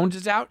Julio Jones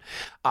is out.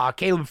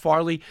 Caleb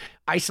Farley,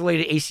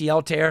 isolated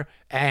ACL tear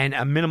and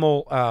a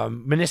minimal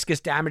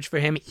meniscus damage for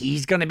him.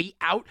 He's going to be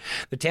out.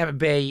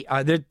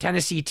 The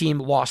Tennessee team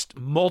lost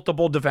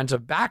multiple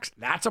defensive backs.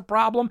 That's a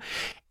problem.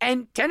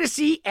 And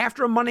Tennessee,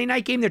 after a Monday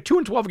night game, they're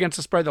 2-12 against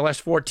the spread the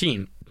last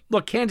 14.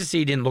 Look, Kansas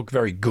City didn't look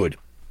very good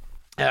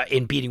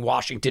in beating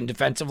Washington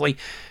defensively,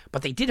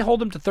 but they did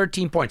hold them to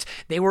 13 points.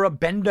 They were a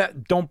bend,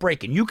 don't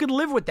break. And you could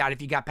live with that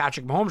if you got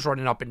Patrick Mahomes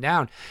running up and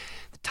down.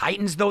 The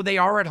Titans, though, they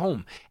are at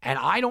home. And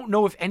I don't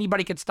know if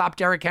anybody could stop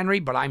Derrick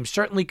Henry, but I'm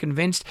certainly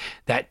convinced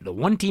that the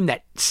one team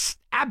that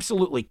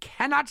absolutely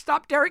cannot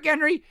stop Derrick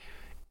Henry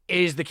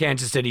is the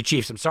Kansas City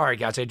Chiefs. I'm sorry,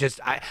 guys.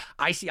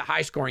 I see a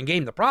high-scoring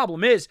game. The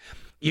problem is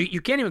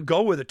you can't even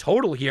go with a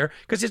total here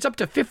because it's up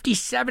to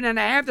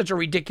 57.5. That's a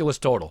ridiculous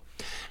total.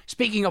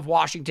 Speaking of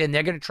Washington,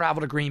 they're going to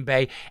travel to Green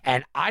Bay,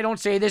 and I don't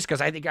say this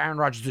because I think Aaron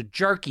Rodgers is a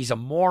jerk. He's a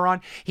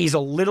moron. He's a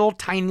little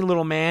tiny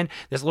little man,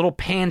 this little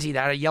pansy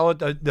that I yell at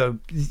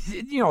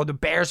the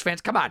Bears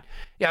fans. Come on,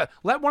 yeah,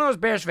 let one of those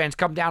Bears fans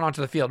come down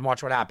onto the field and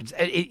watch what happens.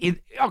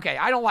 Okay,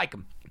 I don't like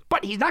him.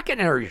 But he's not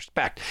getting any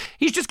respect.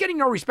 He's just getting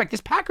no respect. This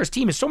Packers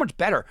team is so much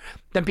better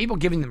than people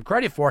giving them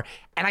credit for,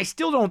 and I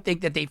still don't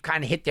think that they've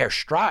kind of hit their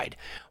stride.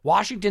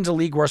 Washington's a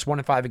league worst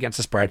 1-5 against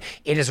the spread.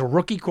 It is a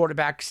rookie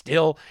quarterback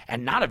still,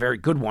 and not a very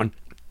good one.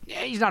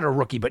 He's not a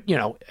rookie, but,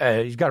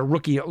 he's got a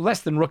rookie,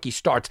 less than rookie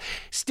starts,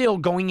 still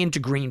going into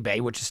Green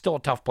Bay, which is still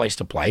a tough place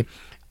to play.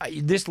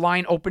 This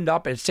line opened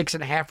up at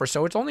 6.5 or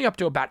so. It's only up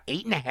to about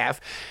 8.5.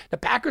 The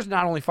Packers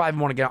not only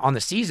 5-1 on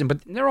the season,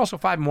 but they're also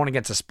 5-1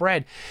 against the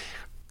spread.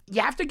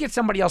 You have to get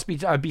somebody else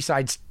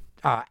besides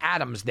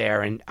Adams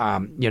there. And,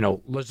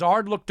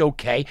 Lazard looked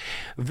okay.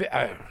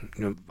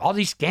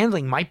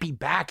 Valdes-Scantling might be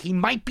back. He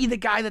might be the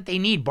guy that they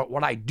need. But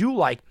what I do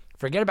like,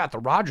 forget about the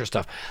Rodgers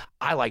stuff,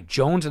 I like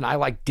Jones and I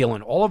like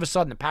Dillon. All of a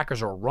sudden, the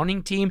Packers are a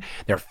running team.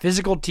 They're a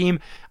physical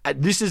team.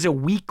 This is a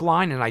weak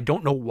line, and I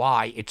don't know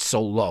why it's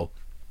so low.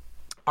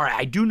 All right,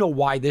 I do know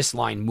why this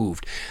line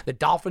moved. The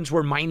Dolphins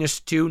were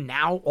 -2.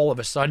 Now, all of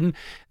a sudden,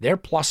 they're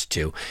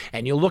 +2.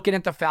 And you're looking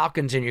at the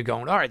Falcons and you're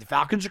going, all right, the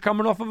Falcons are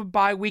coming off of a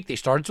bye week. They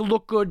started to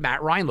look good.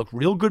 Matt Ryan looked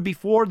real good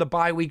before the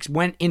bye weeks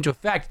went into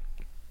effect.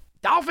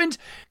 Dolphins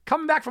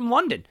coming back from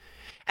London.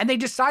 And they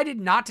decided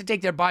not to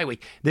take their bye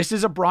week. This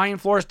is a Brian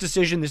Flores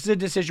decision. This is a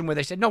decision where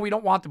they said, no, we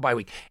don't want the bye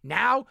week.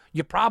 Now,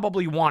 you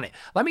probably want it.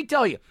 Let me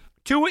tell you,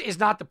 Tua is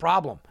not the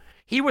problem.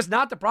 He was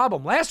not the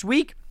problem. Last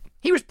week,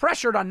 he was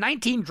pressured on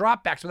 19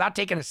 dropbacks without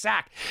taking a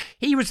sack.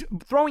 He was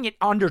throwing it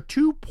under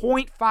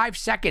 2.5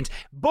 seconds.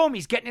 Boom,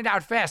 he's getting it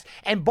out fast.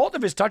 And both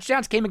of his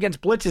touchdowns came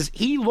against blitzes.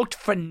 He looked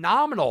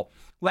phenomenal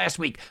last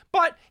week,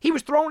 but he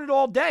was throwing it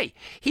all day.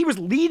 He was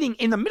leading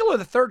in the middle of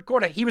the third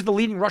quarter. He was the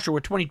leading rusher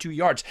with 22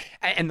 yards,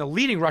 and the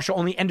leading rusher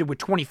only ended with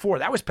 24.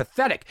 That was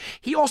pathetic.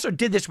 He also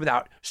did this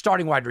without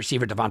starting wide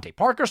receiver Devontae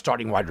Parker,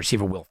 starting wide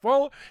receiver Will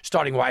Fuller,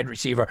 starting wide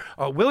receiver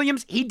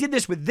Williams. He did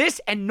this with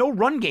this and no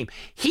run game.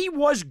 He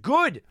was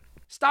good.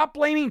 Stop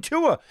blaming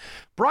Tua.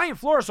 Brian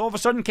Flores all of a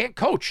sudden can't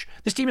coach.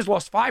 This team has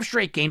lost 5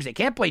 straight games. They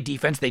can't play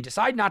defense. They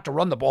decide not to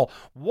run the ball.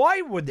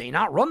 Why would they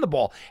not run the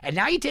ball? And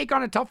now you take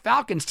on a tough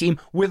Falcons team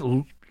with,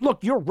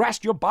 look, your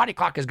body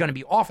clock is going to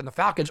be off, and the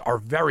Falcons are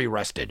very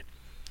rested.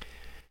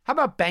 How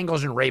about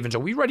Bengals and Ravens? Are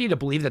we ready to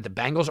believe that the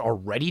Bengals are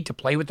ready to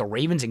play with the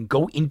Ravens and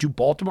go into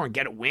Baltimore and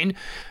get a win?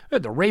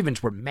 The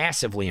Ravens were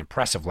massively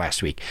impressive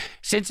last week.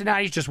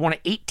 Cincinnati's just one of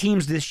 8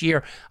 teams this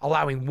year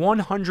allowing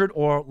 100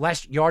 or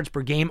less yards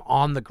per game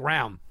on the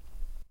ground.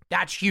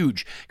 That's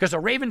huge because the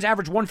Ravens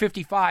average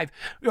 155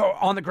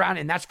 on the ground,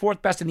 and that's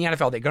 4th best in the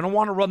NFL. They're going to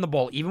want to run the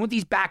ball, even with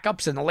these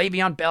backups and the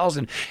Le'Veon Bells,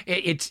 and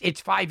it's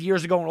 5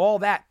 years ago and all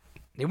that.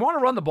 They want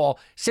to run the ball.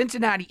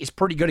 Cincinnati is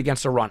pretty good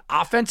against the run.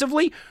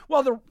 Offensively,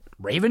 well, the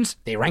Ravens,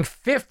 they rank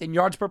 5th in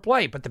yards per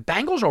play, but the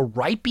Bengals are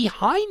right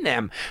behind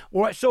them.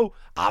 So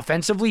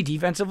offensively,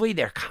 defensively,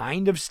 they're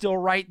kind of still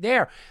right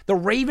there. The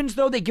Ravens,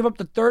 though, they give up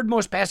the 3rd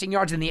most passing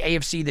yards in the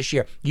AFC this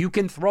year. You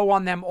can throw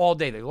on them all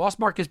day. They lost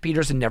Marcus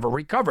Peters and never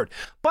recovered.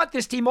 But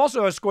this team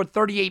also has scored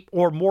 38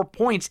 or more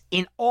points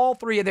in all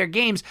 3 of their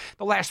games,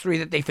 the last 3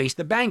 that they faced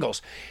the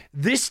Bengals.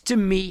 This, to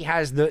me,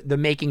 has the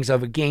makings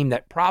of a game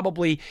that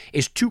probably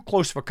is too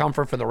close for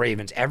comfort for the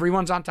Ravens.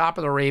 Everyone's on top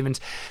of the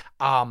Ravens.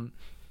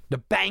 The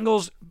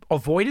Bengals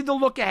avoided the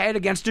look ahead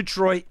against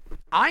Detroit.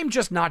 I'm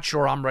just not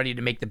sure I'm ready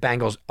to make the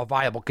Bengals a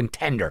viable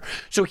contender.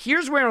 So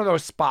here's one of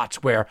those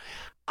spots where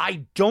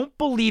I don't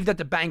believe that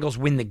the Bengals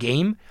win the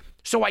game,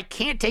 so I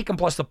can't take them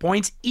plus the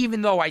points,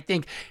 even though I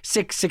think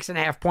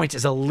 6.5 points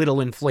is a little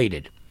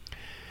inflated.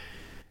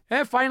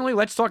 And finally,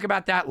 let's talk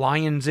about that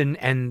Lions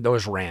and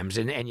those Rams.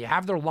 And you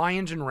have their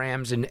Lions and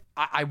Rams, and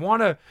I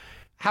want to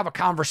have a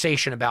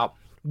conversation about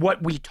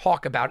what we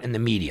talk about in the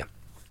media.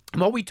 And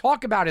what we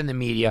talk about in the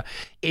media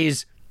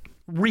is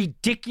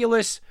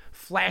ridiculous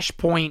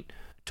flashpoint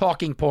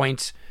talking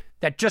points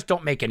that just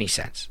don't make any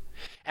sense.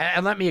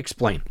 And let me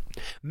explain.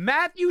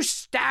 Matthew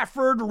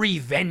Stafford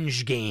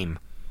revenge game.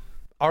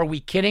 Are we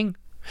kidding?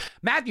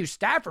 Matthew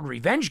Stafford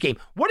revenge game.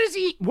 What does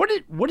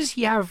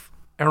he have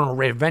on a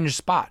revenge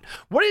spot?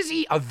 What is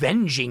he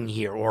avenging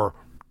here or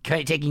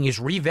taking his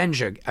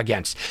revenge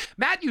against?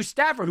 Matthew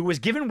Stafford, who was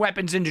given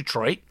weapons in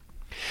Detroit,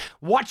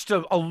 watched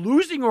a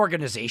losing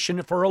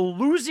organization for a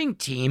losing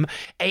team,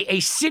 a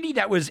city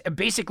that was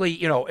basically,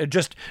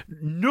 just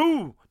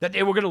knew that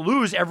they were going to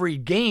lose every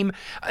game.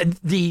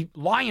 The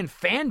Lion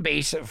fan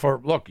base,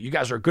 look, you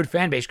guys are a good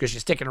fan base because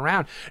you're sticking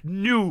around,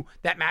 knew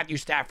that Matthew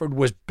Stafford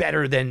was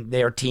better than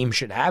their team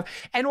should have.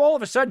 And all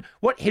of a sudden,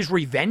 his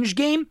revenge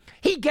game?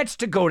 He gets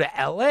to go to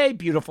L.A.,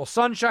 beautiful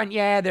sunshine.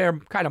 Yeah, they're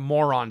kind of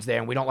morons there,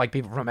 and we don't like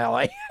people from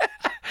L.A.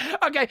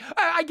 Okay,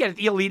 I get it,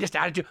 the elitist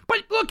attitude.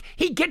 But look,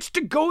 he gets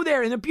to go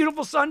there in the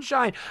beautiful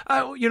sunshine,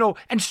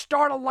 and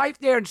start a life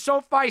there in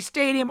SoFi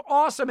Stadium.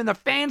 Awesome, and the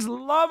fans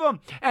love him.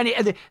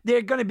 And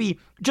they're going to be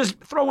just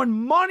throwing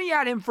money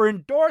at him for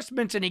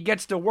endorsements, and he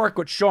gets to work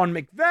with Sean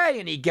McVay,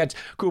 and he gets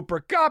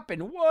Cooper Kupp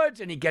and Woods,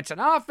 and he gets an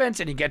offense,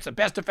 and he gets the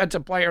best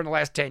defensive player in the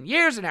last 10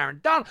 years, and Aaron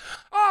Donald.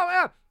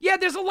 Oh, yeah,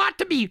 there's a lot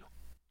to be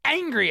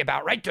angry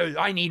about, right?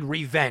 I need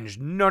revenge.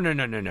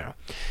 No.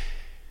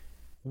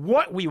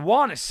 What we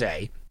want to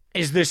say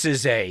is this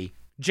is a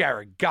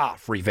Jared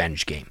Goff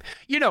revenge game.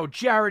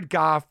 Jared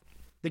Goff,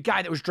 the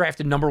guy that was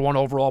drafted number 1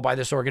 overall by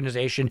this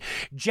organization.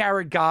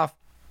 Jared Goff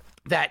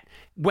that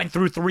went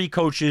through 3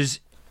 coaches.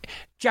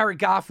 Jared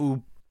Goff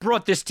who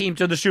brought this team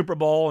to the Super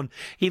Bowl, and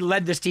he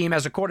led this team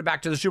as a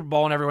quarterback to the Super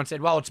Bowl, and everyone said,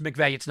 well, it's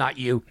McVay, it's not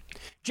you.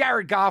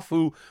 Jared Goff,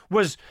 who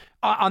was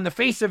on the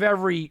face of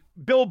every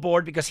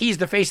billboard because he's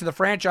the face of the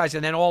franchise,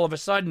 and then all of a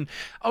sudden,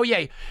 oh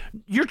yeah,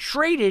 you're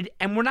traded,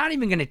 and we're not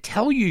even going to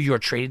tell you you're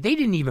traded. They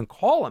didn't even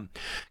call him.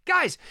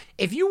 Guys,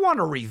 if you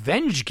want a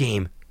revenge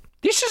game,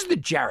 this is the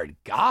Jared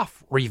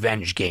Goff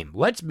revenge game.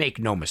 Let's make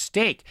no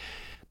mistake.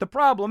 The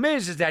problem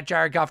is that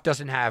Jared Goff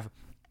doesn't have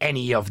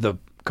any of the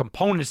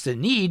components they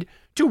need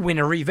to win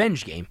a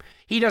revenge game.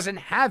 He doesn't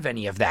have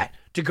any of that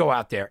to go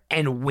out there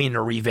and win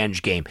a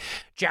revenge game.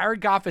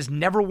 Jared Goff has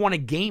never won a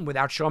game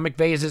without Sean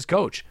McVay as his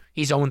coach.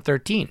 He's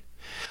 0-13.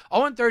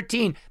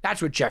 0-13,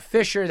 that's with Jeff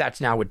Fisher.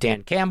 That's now with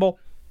Dan Campbell.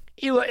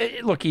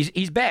 Look,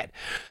 he's bad.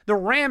 The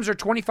Rams are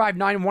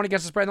 25-9-1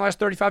 against the spread in the last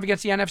 35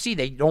 against the NFC.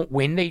 They don't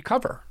win, they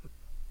cover.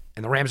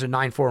 And the Rams are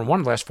 9-4-1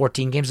 in the last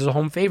 14 games as a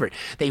home favorite.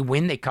 They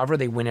win, they cover,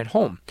 they win at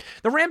home.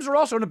 The Rams are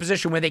also in a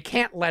position where they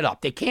can't let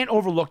up. They can't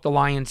overlook the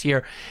Lions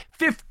here.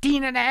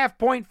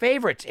 15.5-point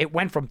favorites. It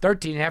went from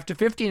 13.5 to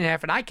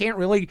 15.5, and I can't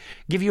really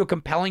give you a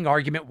compelling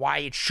argument why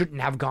it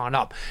shouldn't have gone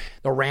up.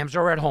 The Rams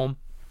are at home.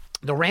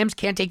 The Rams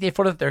can't take their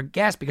foot off their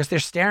gas because they're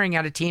staring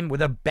at a team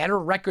with a better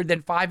record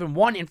than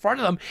 5-1 in front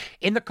of them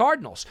in the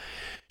Cardinals.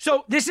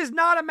 So this is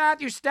not a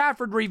Matthew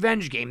Stafford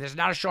revenge game. This is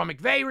not a Sean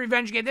McVay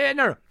revenge game.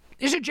 No.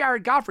 This is a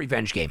Jared Goff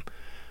revenge game,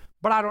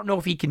 but I don't know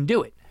if he can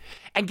do it.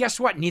 And guess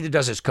what? Neither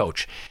does his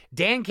coach.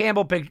 Dan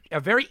Campbell picked a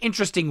very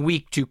interesting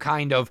week to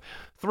kind of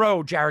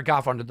throw Jared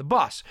Goff under the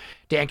bus.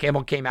 Dan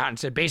Campbell came out and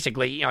said,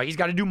 basically, he's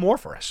got to do more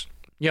for us.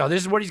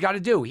 This is what he's got to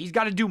do. He's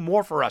got to do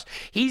more for us.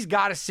 He's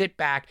got to sit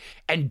back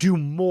and do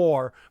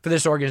more for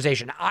this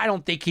organization. I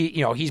don't think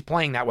he's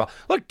playing that well.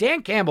 Look,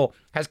 Dan Campbell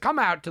has come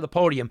out to the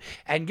podium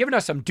and given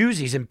us some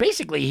doozies. And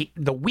basically,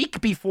 the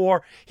week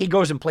before he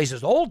goes and plays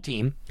his old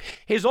team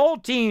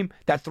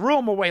that threw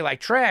him away like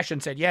trash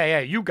and said, yeah,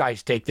 you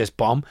guys take this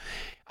bum.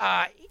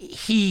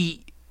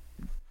 He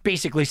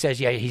basically says,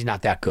 yeah, he's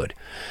not that good.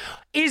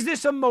 Is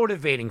this a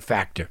motivating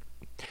factor?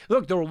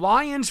 Look, the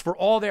Lions, for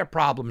all their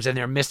problems, and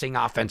they're missing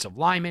offensive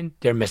linemen,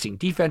 they're missing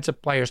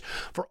defensive players,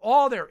 for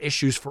all their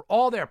issues, for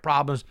all their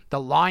problems, the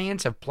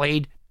Lions have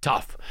played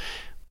tough.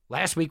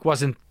 Last week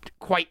wasn't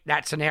quite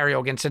that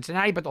scenario against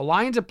Cincinnati, but the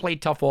Lions have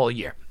played tough all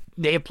year.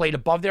 They have played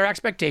above their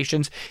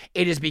expectations.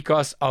 It is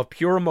because of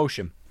pure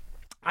emotion.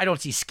 I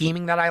don't see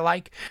scheming that I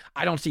like.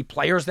 I don't see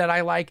players that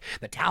I like.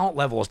 The talent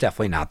level is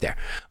definitely not there.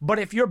 But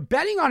if you're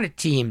betting on a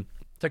team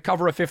to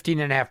cover a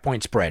 15.5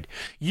 point spread,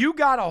 you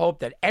got to hope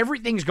that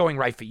everything's going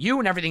right for you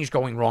and everything's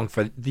going wrong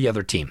for the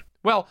other team.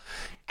 Well,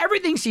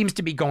 everything seems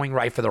to be going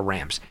right for the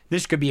Rams.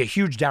 This could be a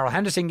huge Darrell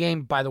Henderson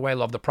game. By the way, I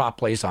love the prop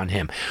plays on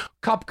him.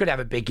 Kupp could have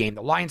a big game.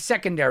 The Lions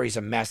secondary is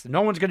a mess.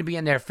 No one's going to be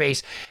in their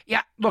face.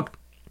 Yeah, look,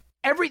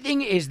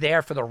 everything is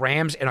there for the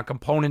Rams in a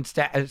component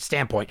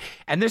standpoint.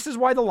 And this is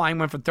why the line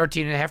went from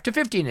 13.5 to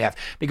 15.5,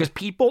 because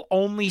people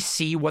only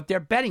see what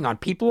they're betting on.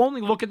 People only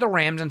look at the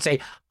Rams and say,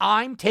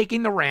 I'm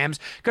taking the Rams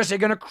because they're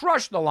going to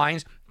crush the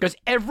Lions because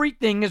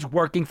everything is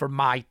working for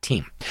my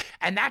team.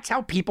 And that's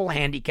how people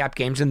handicap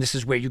games, and this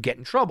is where you get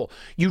in trouble.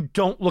 You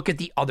don't look at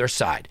the other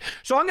side.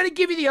 So I'm going to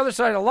give you the other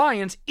side of the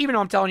Lions, even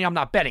though I'm telling you I'm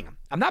not betting them.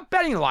 I'm not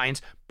betting the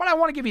Lions, but I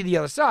want to give you the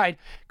other side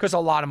because a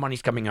lot of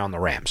money's coming on the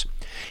Rams.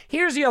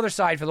 Here's the other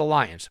side for the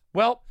Lions.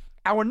 Well,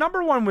 our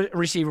number one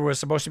receiver was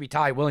supposed to be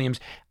Ty Williams.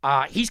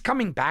 He's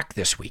coming back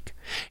this week.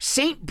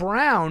 St.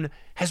 Brown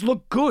has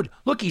looked good.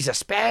 Look, he's a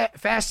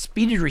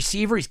fast-speeded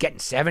receiver. He's getting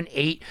 7,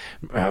 8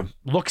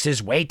 looks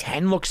his way,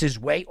 10 looks his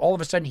way. All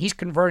of a sudden, he's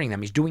converting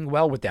them. He's doing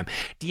well with them.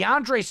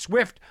 DeAndre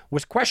Swift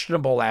was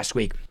questionable last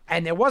week,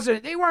 and they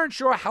weren't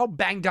sure how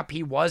banged up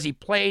he was. He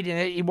played,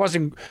 and he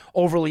wasn't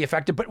overly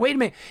effective. But wait a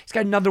minute, he's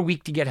got another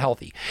week to get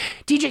healthy.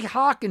 TJ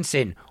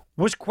Hawkinson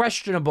was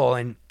questionable,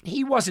 and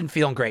he wasn't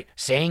feeling great,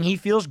 saying he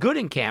feels good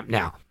in camp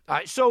now.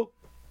 So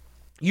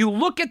you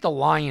look at the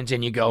Lions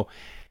and you go,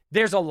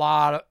 there's a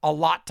lot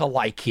to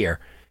like here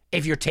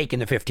if you're taking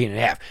the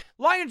 15.5.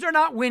 Lions are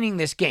not winning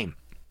this game.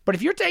 But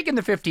if you're taking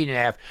the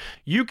 15.5,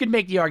 you can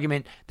make the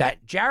argument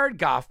that Jared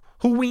Goff,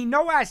 who we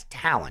know has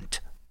talent,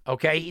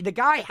 okay? The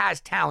guy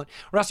has talent,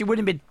 or else he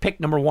wouldn't have been picked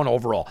number 1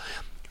 overall.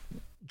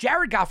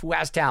 Jared Goff, who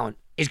has talent,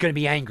 is going to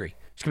be angry.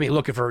 He's going to be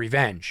looking for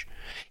revenge.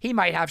 He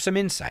might have some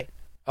insight.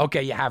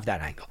 Okay, you have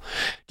that angle.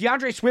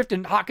 DeAndre Swift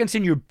and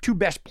Hawkinson, your two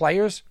best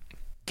players,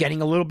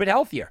 getting a little bit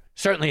healthier.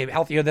 Certainly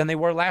healthier than they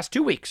were last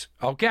 2 weeks.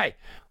 Okay,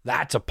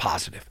 that's a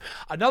positive.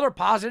 Another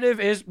positive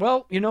is,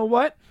 well, you know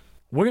what?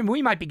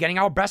 We might be getting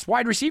our best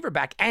wide receiver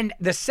back. And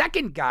the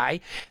second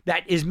guy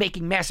that is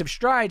making massive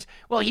strides,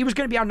 well, he was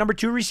going to be our number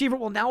 2 receiver.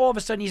 Well, now all of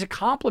a sudden he's a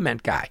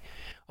compliment guy.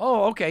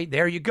 Oh, okay,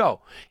 there you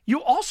go.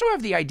 You also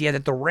have the idea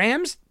that the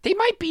Rams, they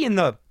might be in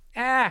the,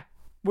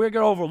 we're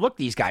going to overlook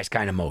these guys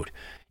kind of mode.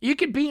 You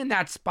could be in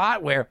that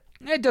spot where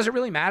it doesn't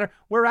really matter.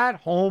 We're at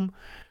home.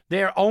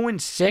 They're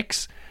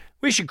 0-6.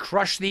 We should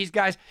crush these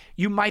guys.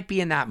 You might be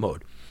in that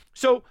mode.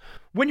 So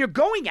when you're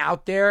going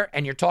out there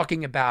and you're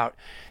talking about,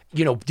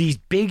 you know, these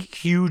big,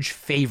 huge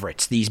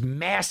favorites, these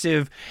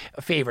massive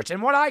favorites,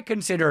 and what I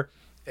consider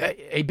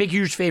a big,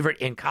 huge favorite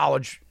in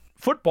college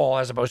football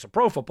as opposed to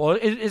pro football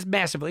is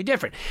massively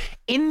different.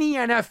 In the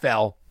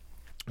NFL,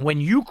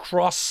 when you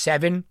cross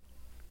 7,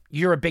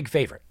 you're a big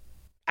favorite.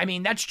 I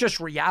mean, that's just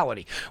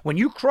reality. When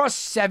you cross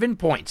 7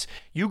 points,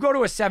 you go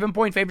to a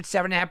 7-point favorite,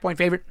 7.5 point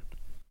favorite,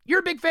 you're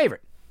a big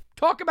favorite.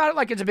 Talk about it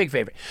like it's a big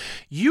favorite.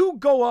 You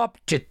go up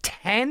to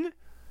 10,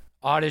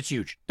 that's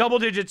huge. Double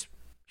digits,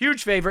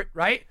 huge favorite,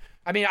 right?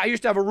 I mean, I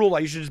used to have a rule. I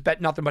used to just bet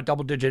nothing but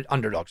double-digit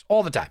underdogs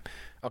all the time,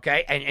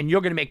 okay? And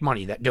you're going to make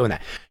money doing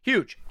that.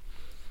 Huge.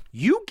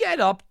 You get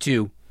up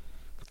to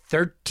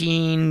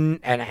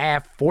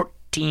 13.5,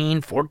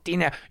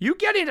 14. You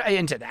get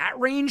into that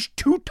range,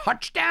 2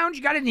 touchdowns.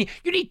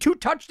 You need 2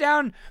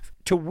 touchdowns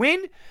to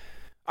win.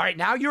 All right,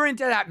 now you're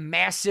into that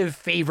massive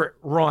favorite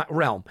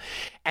realm.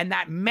 And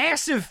that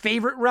massive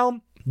favorite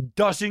realm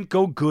doesn't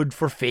go good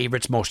for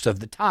favorites most of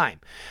the time.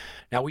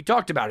 Now, we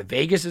talked about it.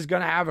 Vegas is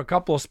going to have a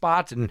couple of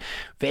spots in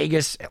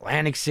Vegas,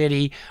 Atlantic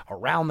City,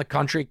 around the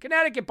country.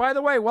 Connecticut, by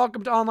the way,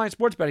 welcome to online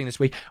sports betting this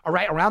week. All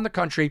right, around the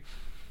country,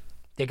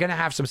 they're going to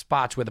have some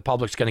spots where the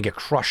public's going to get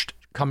crushed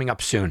coming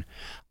up soon.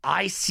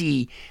 I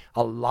see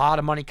a lot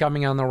of money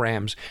coming on the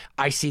Rams.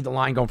 I see the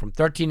line going from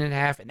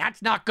 13.5, and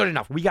that's not good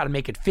enough. We got to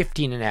make it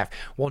 15.5.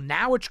 Well,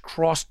 now it's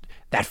crossed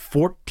that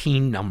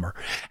 14 number,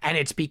 and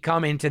it's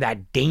become into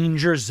that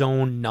danger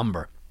zone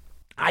number.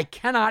 I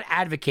cannot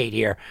advocate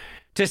here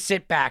to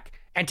sit back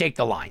and take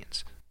the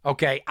Lions.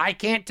 Okay, I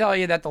can't tell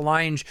you that the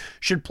Lions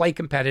should play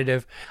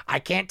competitive. I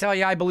can't tell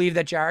you I believe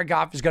that Jared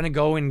Goff is going to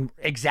go and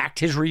exact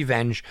his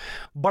revenge.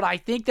 But I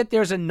think that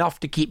there's enough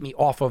to keep me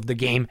off of the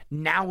game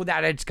now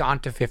that it's gone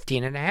to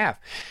 15.5.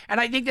 And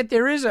I think that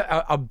there is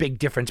a big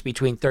difference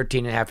between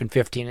 13.5 and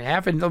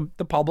 15.5. And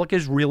the public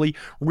has really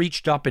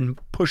reached up and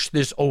pushed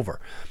this over.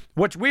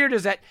 What's weird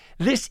is that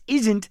this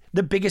isn't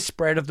the biggest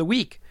spread of the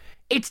week.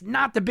 It's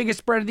not the biggest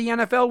spread of the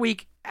NFL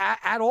week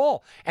at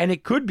all. And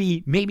it could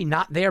be maybe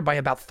not there by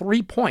about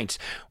 3 points.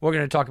 We're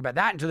going to talk about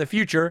that into the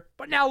future.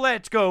 But now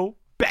let's go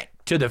bet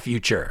to the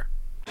future.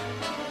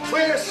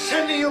 We're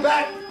sending you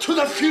back to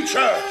the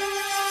future.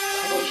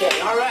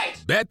 Okay, all right.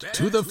 Bet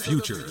to the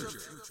future.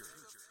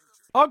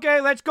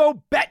 Okay, let's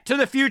go bet to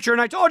the future.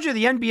 And I told you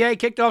the NBA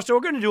kicked off, so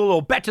we're going to do a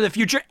little bet to the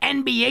future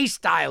NBA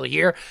style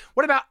here.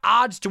 What about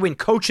odds to win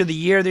Coach of the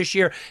Year this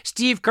year?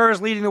 Steve Kerr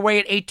is leading the way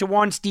at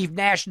 8-1. Steve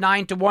Nash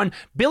 9-1.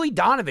 Billy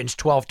Donovan's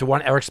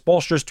 12-1. Eric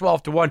Spoelstra's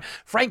 12-1.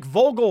 Frank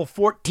Vogel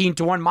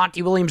 14-1.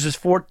 Monty Williams is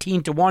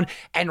 14-1.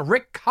 And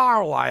Rick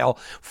Carlisle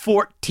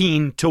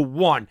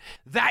 14-1.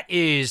 That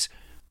is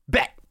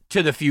bet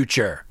to the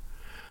future.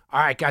 All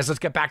right, guys, let's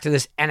get back to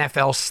this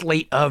NFL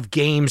slate of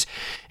games.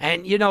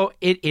 And, you know,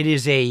 it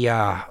is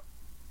a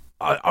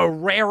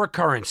rare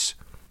occurrence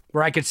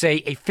where I could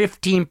say a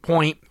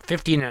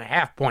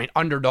 15.5 point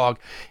underdog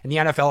in the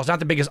NFL is not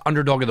the biggest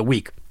underdog of the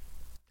week.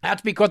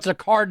 That's because the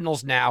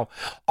Cardinals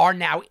are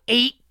now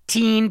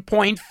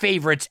 18-point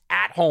favorites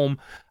at home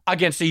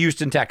against the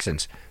Houston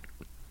Texans.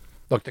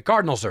 Look, the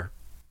Cardinals are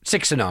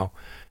 6-0.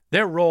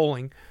 They're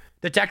rolling.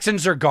 The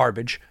Texans are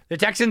garbage. The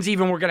Texans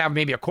even were going to have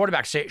maybe a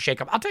quarterback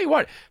shakeup. I'll tell you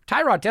what,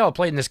 Tyrod Taylor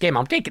played in this game.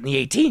 I'm taking the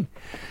 18.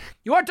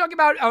 You want to talk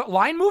about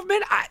line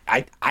movement?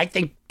 I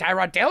think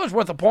Tyrod Taylor's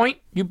worth a point.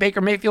 You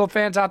Baker Mayfield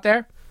fans out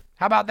there?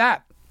 How about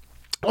that?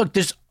 Look,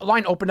 this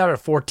line opened out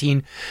at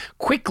 14.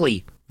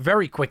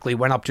 Very quickly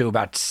went up to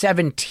about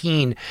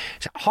 17,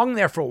 hung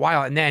there for a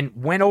while, and then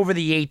went over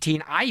the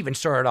 18. I even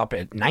started up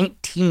at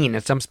 19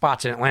 at some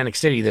spots in Atlantic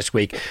City this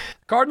week.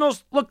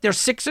 Cardinals, look, they're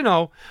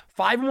 6-0,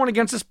 5-1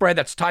 against the spread.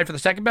 That's tied for the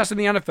second best in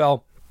the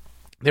NFL.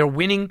 They're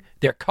winning,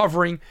 they're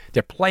covering,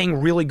 they're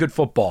playing really good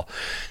football.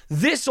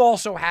 This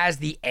also has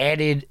the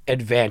added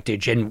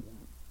advantage, and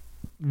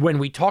when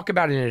we talk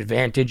about an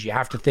advantage, you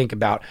have to think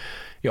about,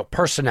 you know,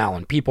 personnel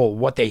and people,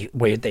 what they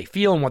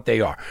feel and what they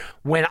are.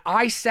 When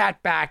I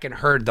sat back and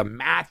heard the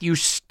Matthew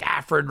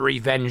Stafford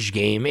revenge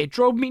game, it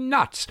drove me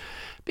nuts.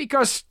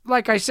 Because,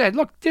 like I said,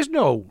 look, there's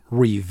no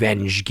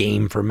revenge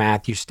game for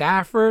Matthew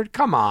Stafford.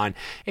 Come on.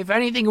 If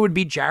anything, it would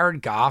be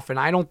Jared Goff, and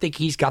I don't think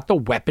he's got the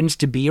weapons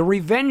to be a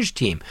revenge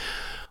team.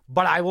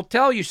 But I will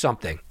tell you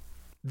something.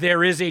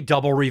 There is a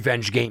double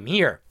revenge game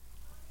here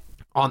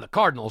on the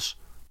Cardinals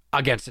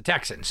against the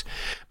Texans,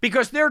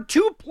 because there are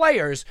two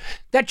players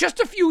that just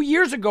a few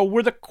years ago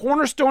were the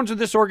cornerstones of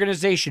this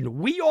organization.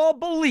 We all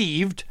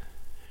believed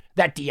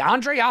that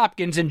DeAndre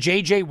Hopkins and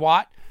J.J.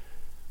 Watt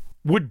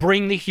would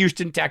bring the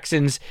Houston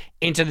Texans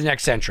into the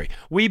next century.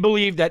 We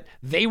believed that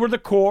they were the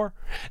core.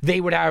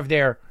 They would have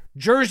their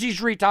jerseys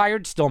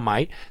retired, still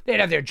might. They'd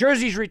have their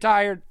jerseys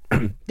retired.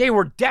 They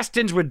were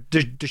destined with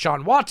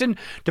Deshaun Watson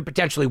to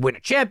potentially win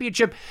a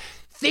championship.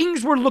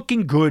 Things were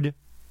looking good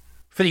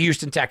for the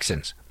Houston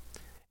Texans.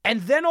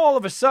 And then all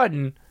of a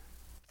sudden,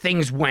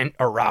 things went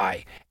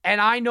awry. And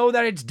I know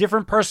that it's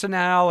different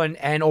personnel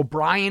and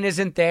O'Brien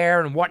isn't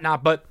there and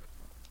whatnot, but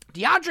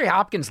DeAndre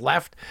Hopkins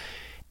left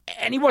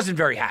and he wasn't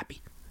very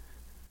happy.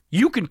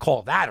 You can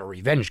call that a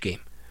revenge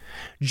game.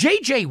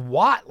 J.J.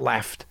 Watt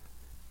left.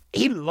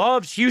 He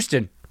loves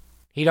Houston.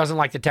 He doesn't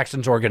like the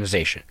Texans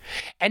organization.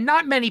 And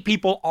not many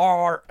people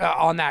are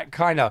on that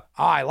kind of,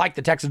 I like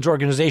the Texans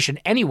organization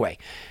anyway.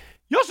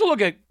 You also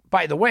look at,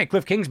 by the way,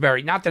 Cliff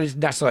Kingsbury, not that it's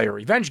necessarily a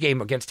revenge game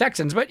against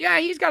Texans, but yeah,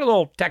 he's got a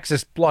little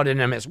Texas blood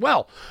in him as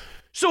well.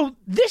 So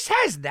this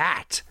has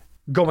that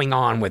going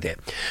on with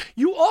it.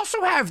 You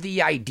also have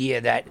the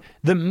idea that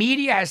the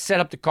media has set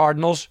up the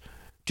Cardinals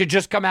to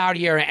just come out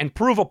here and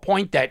prove a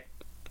point that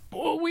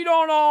we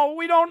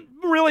don't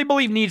really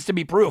believe needs to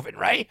be proven,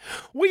 right?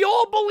 We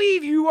all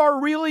believe you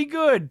are really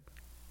good.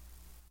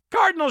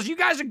 Cardinals, you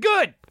guys are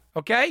good,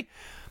 okay?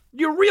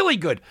 You're really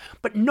good.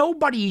 But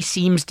nobody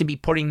seems to be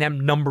putting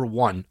them number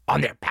one on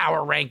their power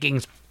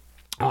rankings,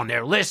 on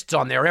their lists,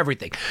 on their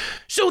everything.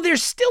 So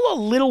there's still a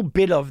little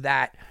bit of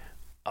that,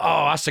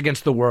 us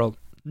against the world.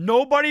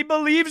 Nobody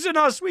believes in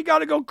us. We got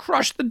to go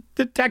crush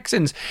the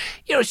Texans.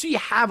 You know, so you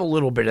have a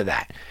little bit of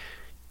that.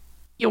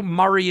 You know,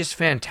 Murray is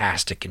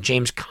fantastic, and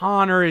James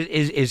Conner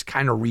is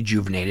kind of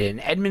rejuvenated,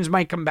 and Edmonds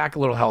might come back a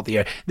little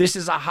healthier. This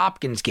is a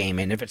Hopkins game,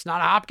 and if it's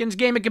not a Hopkins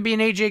game, it could be an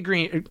AJ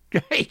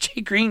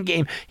Green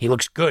game. He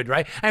looks good,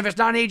 right? And if it's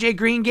not an AJ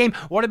Green game,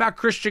 what about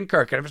Christian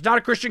Kirk? And if it's not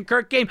a Christian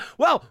Kirk game,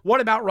 well,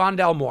 what about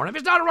Rondale Moore? And if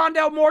it's not a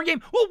Rondale Moore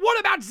game, well, what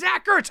about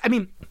Zach Ertz? I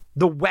mean,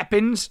 the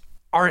weapons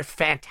are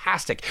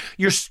fantastic.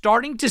 You're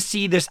starting to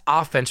see this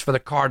offense for the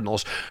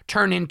Cardinals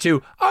turn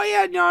into,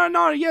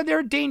 they're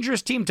a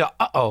dangerous team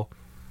to,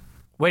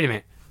 wait a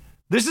minute.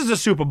 This is a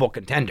Super Bowl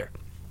contender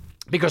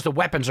because the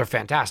weapons are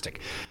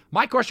fantastic.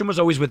 My question was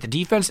always with the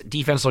defense.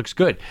 Defense looks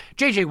good.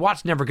 J.J.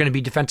 Watt's never going to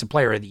be Defensive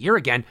Player of the Year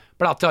again,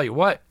 but I'll tell you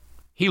what.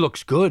 He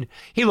looks good.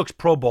 He looks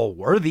Pro Bowl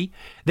worthy.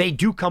 They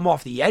do come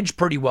off the edge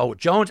pretty well with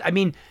Jones. I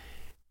mean,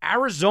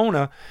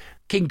 Arizona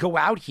can go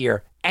out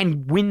here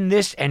and win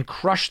this and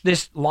crush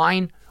this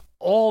line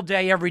all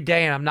day, every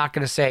day, and I'm not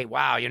going to say,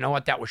 wow, you know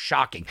what, that was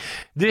shocking.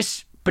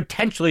 This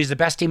potentially is the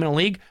best team in the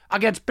league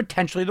against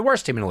potentially the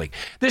worst team in the league.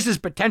 This is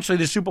potentially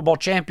the Super Bowl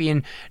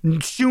champion,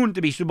 soon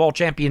to be Super Bowl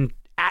champion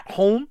at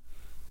home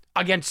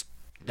against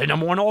the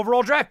number 1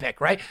 overall draft pick,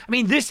 right? I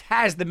mean, this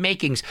has the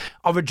makings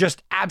of a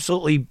just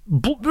absolutely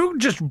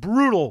just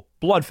brutal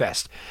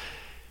bloodfest.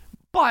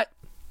 But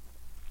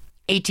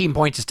 18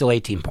 points is still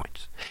 18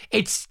 points.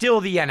 It's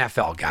still the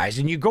NFL, guys.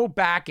 And you go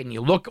back and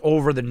you look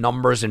over the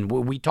numbers, and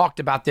we talked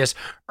about this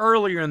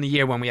earlier in the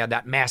year when we had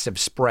that massive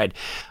spread.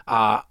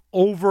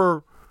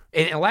 Over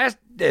in the last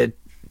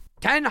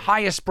 10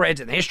 highest spreads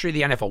in the history of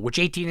the NFL, which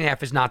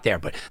 18.5 is not there,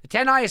 but the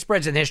 10 highest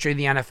spreads in the history of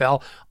the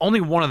NFL,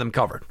 only one of them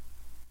covered.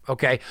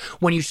 Okay?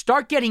 When you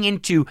start getting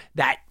into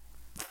that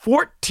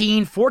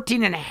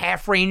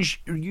 14.5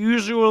 range,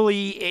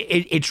 usually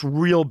it's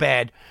real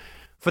bad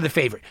for the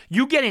favorite.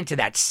 You get into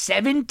that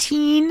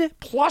 17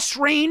 plus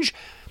range,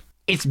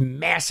 it's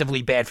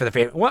massively bad for the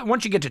favorite.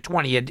 Once you get to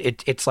 20,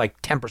 it's like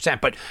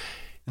 10%, but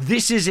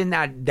this is in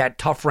that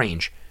tough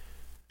range.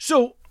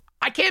 So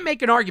I can't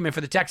make an argument for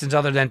the Texans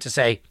other than to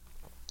say,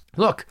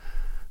 look,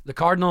 the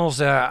Cardinals,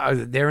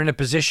 they're in a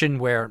position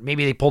where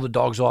maybe they pull the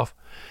dogs off.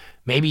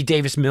 Maybe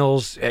Davis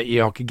Mills,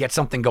 could get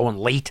something going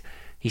late.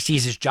 He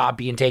sees his job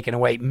being taken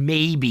away.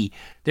 Maybe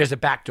there's a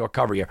backdoor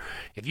cover here.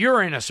 If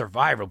you're in a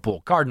survival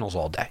pool, Cardinals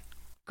all day.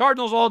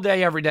 Cardinals all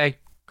day, every day.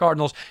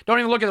 Cardinals. Don't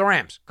even look at the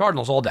Rams.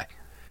 Cardinals all day.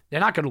 They're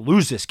not going to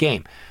lose this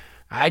game.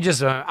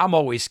 I'm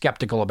always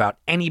skeptical about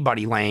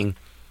anybody laying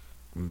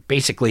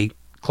basically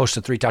close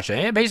to 3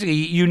 touchdowns. Basically,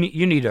 you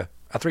need a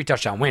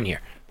 3-touchdown win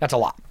here. That's a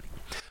lot.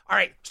 All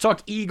right, let's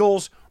talk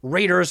Eagles,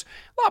 Raiders.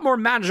 A lot more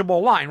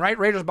manageable line, right?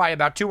 Raiders by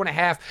about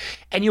 2.5.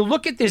 And you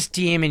look at this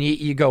team and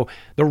you go,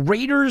 the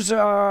Raiders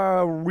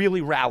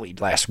really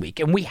rallied last week.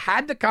 And we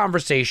had the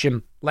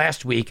conversation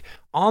last week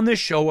on this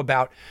show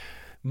about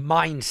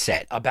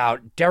mindset,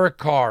 about Derek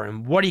Carr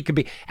and what he could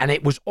be. And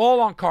it was all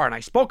on Carr. And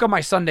I spoke on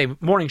my Sunday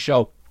morning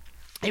show.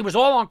 It was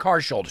all on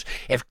Carr's shoulders.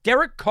 If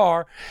Derek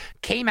Carr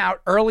came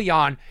out early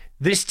on,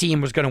 this team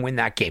was going to win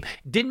that game.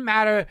 Didn't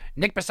matter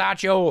Nick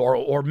Bisaccio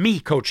or me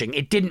coaching.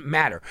 It didn't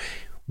matter.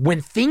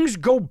 When things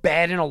go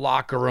bad in a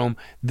locker room,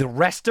 the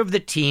rest of the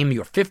team,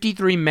 your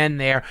 53 men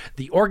there,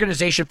 the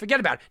organization, forget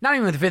about it. Not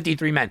even the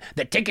 53 men,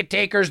 the ticket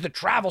takers, the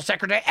travel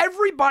secretary,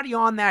 everybody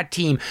on that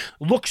team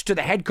looks to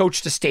the head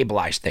coach to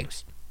stabilize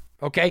things.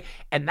 Okay?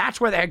 And that's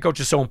where the head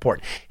coach is so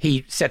important.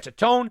 He sets a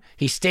tone.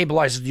 He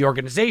stabilizes the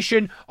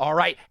organization. All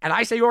right. And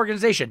I say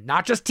organization,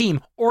 not just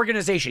team,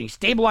 organization. He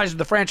stabilizes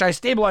the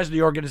franchise, stabilizes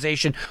the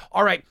organization.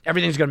 All right.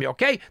 Everything's going to be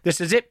okay. This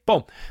is it.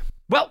 Boom.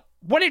 Well,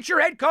 when it's your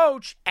head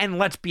coach, and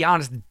let's be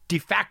honest, de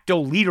facto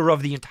leader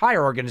of the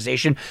entire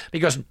organization,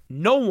 because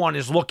no one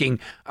is looking,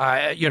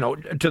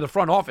 to the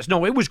front office.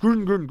 No, it was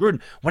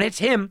Gruden. When it's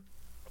him,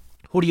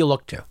 who do you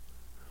look to?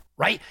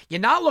 Right? You're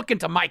not looking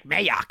to Mike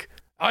Mayock.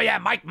 Oh, yeah,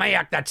 Mike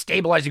Mayock, that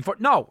stabilizing force.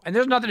 No, and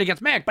there's nothing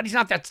against Mayock, but he's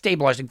not that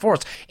stabilizing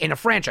force in a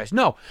franchise.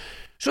 No.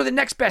 So the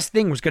next best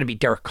thing was going to be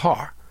Derek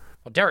Carr.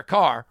 Well, Derek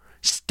Carr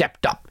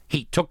stepped up.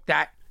 He took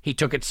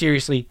it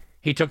seriously.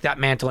 He took that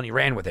mantle and he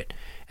ran with it.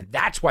 And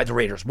that's why the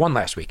Raiders won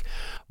last week.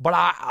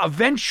 But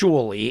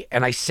eventually,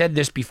 and I said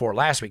this before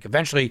last week,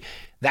 eventually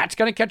that's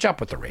going to catch up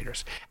with the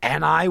Raiders.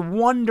 And I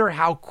wonder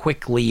how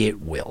quickly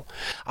it will.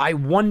 I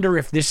wonder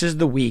if this is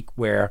the week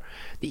where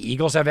the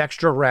Eagles have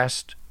extra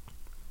rest.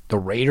 The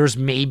Raiders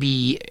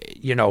maybe,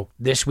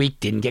 this week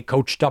didn't get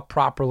coached up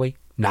properly.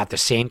 Not the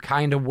same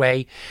kind of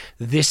way.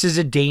 This is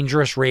a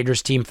dangerous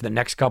Raiders team for the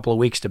next couple of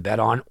weeks to bet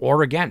on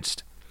or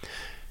against.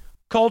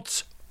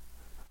 Colts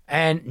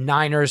and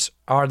Niners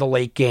are the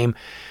late game.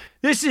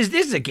 This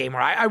is a game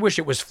where I wish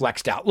it was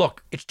flexed out.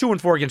 Look, it's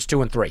 2-4 against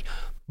 2-3.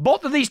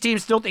 Both of these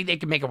teams still think they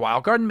can make a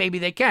wild card, and maybe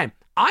they can.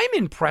 I'm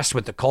impressed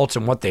with the Colts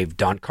and what they've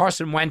done.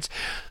 Carson Wentz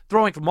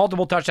throwing for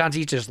multiple touchdowns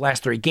each of his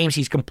last 3 games.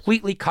 He's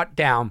completely cut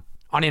down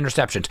on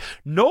interceptions.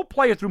 No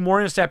player threw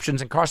more interceptions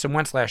than Carson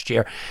Wentz last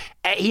year.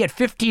 He had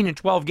 15 in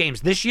 12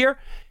 games. This year,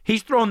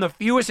 he's thrown the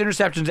fewest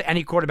interceptions of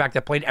any quarterback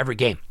that played every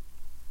game.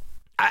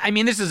 I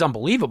mean, this is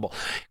unbelievable.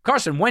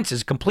 Carson Wentz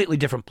is a completely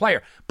different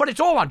player, but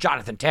it's all on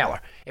Jonathan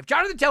Taylor. If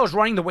Jonathan Taylor's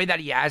running the way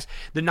that he has,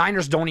 the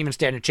Niners don't even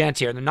stand a chance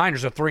here. The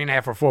Niners are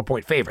 3.5 or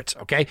 4-point favorites,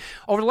 okay?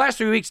 Over the last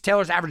 3 weeks,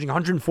 Taylor's averaging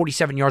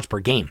 147 yards per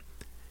game.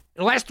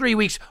 In the last 3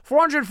 weeks,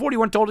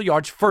 441 total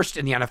yards, first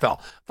in the NFL.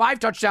 5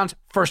 touchdowns,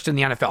 first in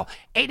the NFL.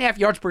 8.5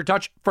 yards per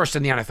touch, first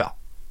in the NFL.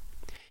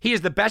 He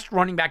is the best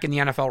running back in the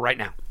NFL right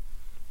now.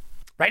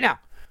 Right now.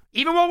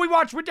 Even when we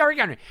watch with Derrick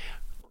Henry.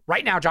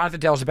 Right now, Jonathan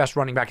Taylor is the best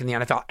running back in the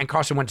NFL, and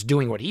Carson Wentz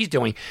doing what he's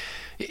doing.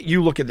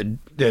 You look at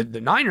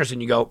the Niners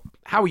and you go,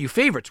 how are you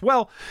favorites?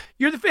 Well,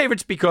 you're the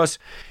favorites because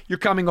you're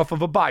coming off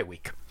of a bye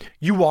week.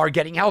 You are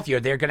getting healthier.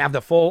 They're going to have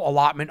the full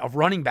allotment of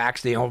running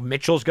backs.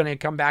 Mitchell's going to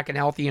come back and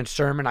healthy, and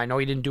Sermon, I know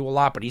he didn't do a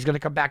lot, but he's going to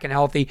come back and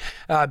healthy,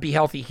 be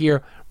healthy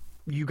here.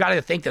 You got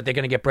to think that they're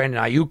going to get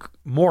Brandon Ayuk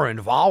more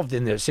involved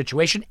in the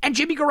situation, and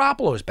Jimmy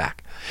Garoppolo is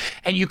back.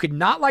 And you could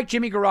not like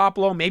Jimmy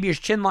Garoppolo. Maybe his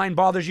chin line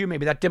bothers you.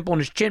 Maybe that dimple in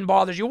his chin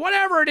bothers you.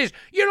 Whatever it is,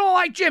 you don't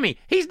like Jimmy.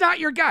 He's not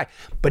your guy.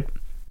 But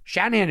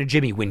Shanahan and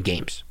Jimmy win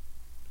games.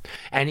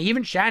 And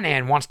even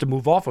Shanahan wants to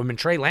move off of him and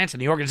Trey Lance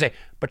and the organization.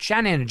 But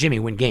Shanahan and Jimmy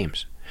win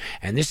games.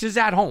 And this is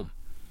at home.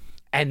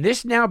 And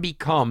this now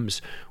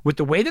becomes, with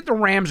the way that the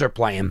Rams are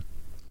playing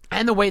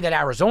and the way that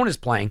Arizona's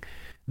playing,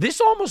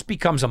 this almost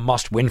becomes a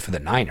must-win for the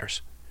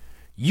Niners.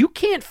 You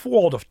can't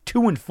fall to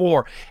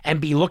 2-4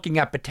 and be looking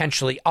at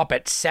potentially up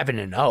at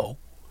 7-0.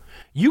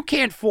 You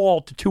can't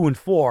fall to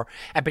 2-4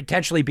 and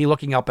potentially be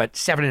looking up at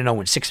 7-0 and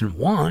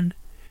 6-1.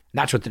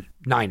 That's what the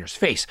Niners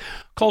face.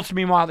 Colts,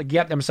 meanwhile, to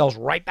get themselves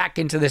right back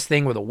into this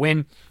thing with a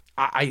win.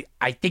 I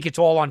think it's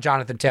all on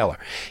Jonathan Taylor.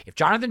 If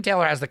Jonathan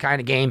Taylor has the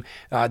kind of game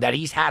that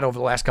he's had over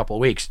the last couple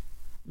of weeks,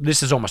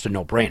 this is almost a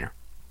no-brainer.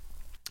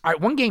 All right,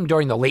 one game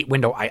during the late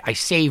window I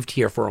saved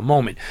here for a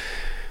moment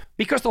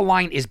because the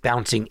line is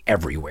bouncing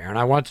everywhere. And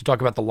I wanted to talk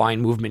about the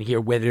line movement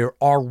here where there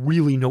are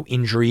really no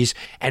injuries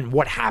and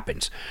what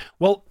happens.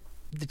 Well,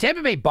 the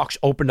Tampa Bay Bucks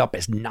opened up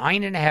as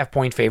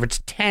 9.5-point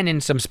favorites, 10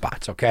 in some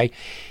spots, okay?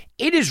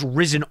 It has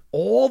risen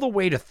all the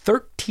way to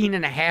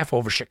 13.5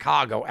 over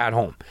Chicago at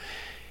home.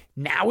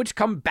 Now it's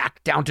come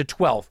back down to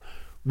 12.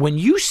 When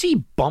you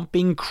see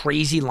bumping,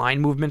 crazy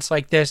line movements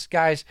like this,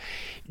 guys,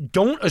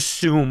 don't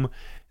assume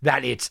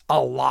that it's a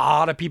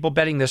lot of people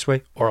betting this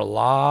way or a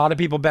lot of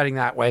people betting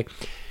that way.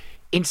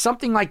 In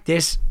something like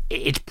this,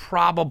 it's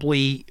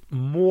probably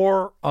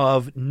more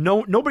of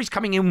nobody's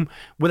coming in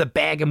with a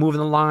bag and moving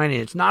the line,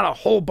 and it's not a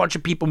whole bunch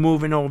of people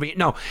moving over it.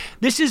 No,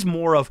 this is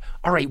more of,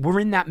 all right, we're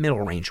in that middle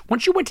range.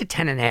 Once you went to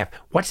 10.5,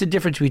 what's the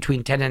difference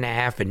between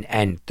 10.5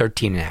 and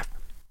 13.5?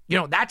 You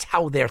know, that's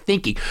how they're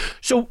thinking.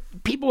 So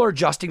people are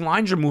adjusting,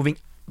 lines are moving.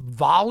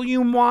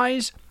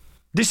 Volume-wise,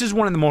 this is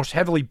one of the most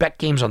heavily bet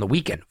games on the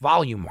weekend,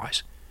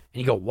 volume-wise.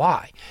 And you go,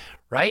 why?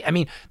 Right? I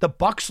mean, the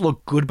Bucks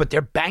look good, but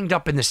they're banged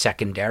up in the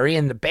secondary.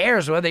 And the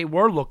Bears, well, they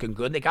were looking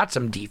good. They got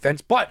some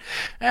defense. But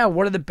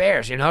what are the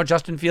Bears? You know,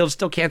 Justin Fields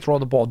still can't throw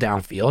the ball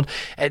downfield.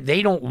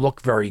 They don't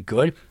look very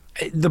good.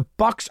 The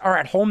Bucks are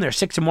at home. They're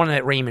 6-1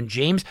 at Raymond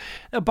James.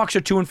 The Bucks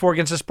are 2-4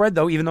 against the spread,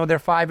 though, even though they're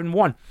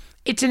 5-1.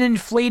 It's an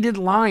inflated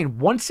line.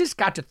 Once this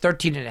got to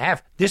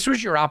 13.5, this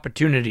was your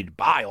opportunity to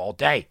buy all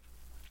day.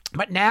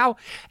 But now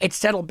it's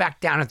settled back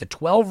down at the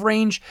 12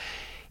 range.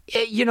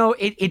 You know,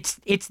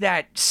 it's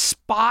that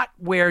spot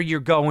where you're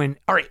going,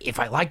 all right, if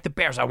I like the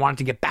Bears, I want it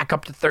to get back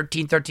up to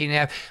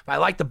 13.5. If I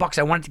like the Bucks,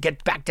 I want it to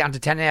get back down to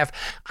 10.5.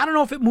 I don't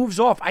know if it moves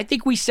off. I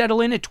think we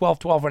settle in at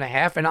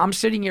 12.5, and I'm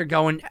sitting here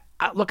going,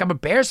 look, I'm a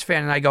Bears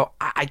fan, and I go,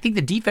 I think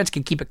the defense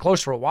can keep it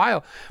close for a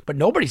while, but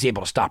nobody's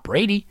able to stop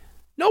Brady.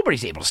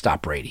 Nobody's able to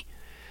stop Brady.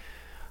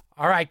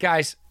 All right,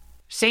 guys,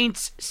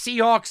 Saints,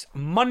 Seahawks,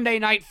 Monday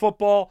Night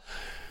Football.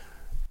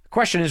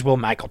 Question is, will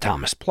Michael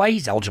Thomas play?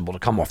 He's eligible to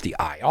come off the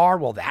IR.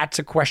 Well, that's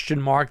a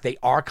question mark. They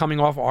are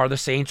coming off, are the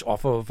Saints,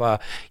 off of a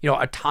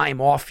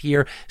time off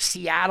here.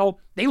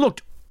 Seattle, they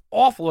looked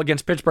awful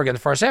against Pittsburgh in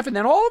the first half, and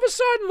then all of a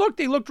sudden, look,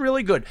 they looked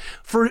really good.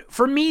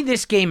 For me,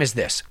 this game is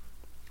this.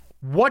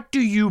 What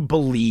do you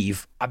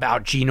believe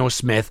about Geno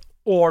Smith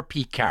or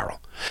Pete Carroll?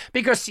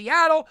 Because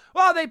Seattle,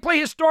 well, they play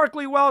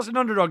historically well as an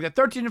underdog. They're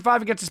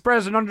 13-5 against the spread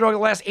as an underdog the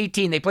last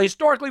 18. They play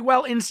historically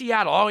well in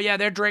Seattle. Oh, yeah,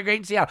 they're great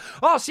in Seattle.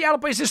 Oh, Seattle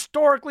plays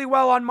historically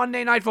well on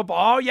Monday Night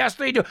Football. Oh, yes,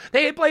 they do.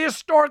 They play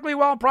historically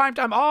well in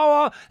primetime.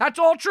 Oh, that's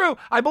all true.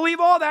 I believe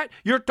all that.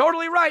 You're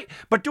totally right.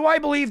 But do I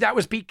believe that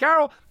was Pete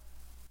Carroll,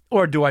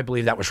 or do I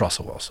believe that was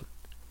Russell Wilson?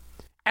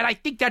 And I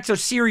think that's a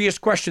serious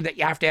question that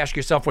you have to ask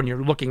yourself when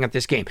you're looking at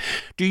this game.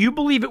 Do you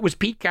believe it was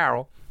Pete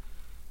Carroll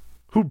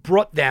who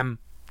brought them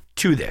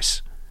to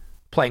this?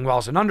 Playing well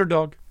as an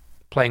underdog,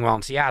 playing well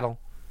in Seattle,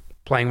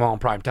 playing well in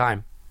prime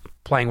time,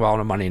 playing well in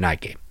a Monday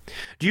night game.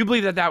 Do you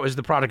believe that that was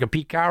the product of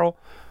Pete Carroll,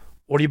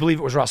 or do you believe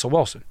it was Russell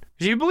Wilson?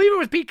 Because if you believe it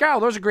was Pete Carroll,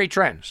 those are great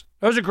trends.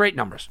 Those are great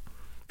numbers.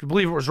 If you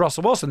believe it was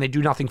Russell Wilson, they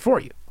do nothing for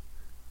you.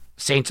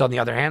 Saints, on the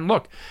other hand,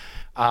 look,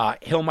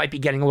 Hill might be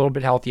getting a little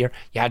bit healthier.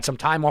 You had some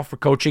time off for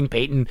coaching.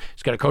 Peyton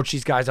is going to coach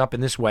these guys up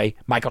in this way.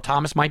 Michael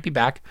Thomas might be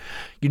back.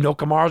 You know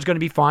Kamara's going to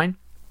be fine.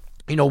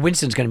 You know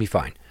Winston's going to be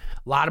fine.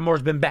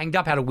 Latimore's been banged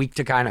up, had a week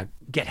to kind of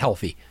get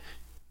healthy.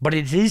 But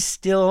it is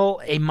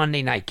still a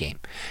Monday night game.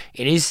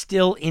 It is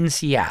still in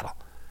Seattle.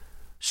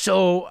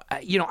 So,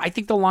 I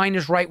think the line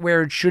is right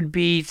where it should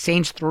be.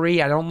 Saints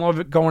 3. I don't love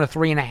it going to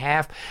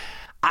 3.5.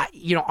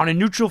 On a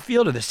neutral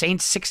field, are the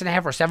Saints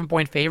 6.5 or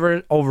 7-point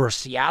favorite over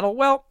Seattle?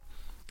 Well,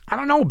 I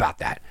don't know about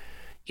that.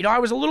 I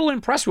was a little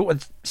impressed with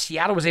what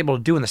Seattle was able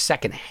to do in the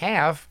second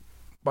half.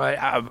 But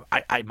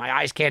my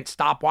eyes can't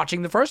stop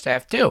watching the first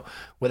half, too,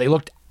 where they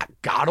looked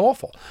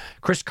god-awful.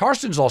 Chris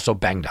Carson's also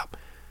banged up.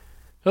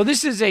 So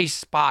this is a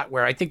spot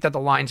where I think that the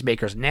lines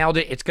makers nailed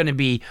it. It's going to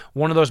be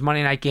one of those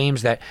Monday night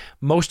games that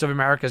most of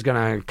America is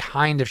going to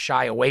kind of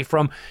shy away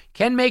from.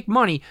 Can make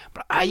money,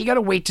 but you got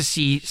to wait to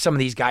see some of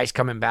these guys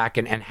coming back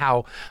and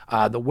how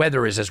the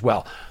weather is as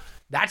well.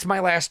 That's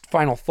my last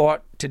final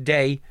thought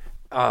today,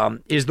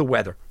 is the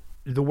weather.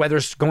 The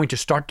weather's going to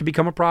start to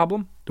become a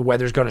problem. The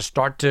weather's going to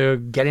start to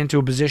get into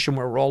a position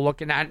where we're all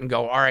looking at it and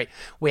go, all right,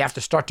 we have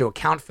to start to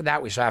account for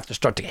that. We have to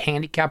start to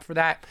handicap for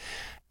that.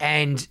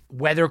 And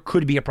weather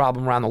could be a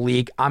problem around the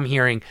league. I'm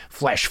hearing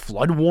flash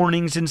flood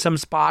warnings in some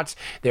spots.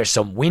 There's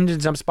some wind in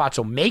some spots.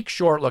 So make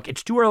sure, look,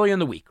 it's too early in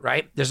the week,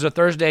 right? This is a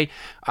Thursday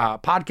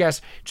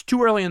podcast. It's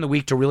too early in the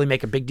week to really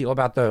make a big deal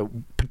about the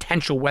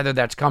potential weather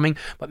that's coming,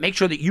 but make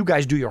sure that you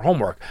guys do your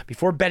homework.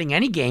 Before betting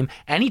any game,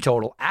 any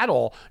total at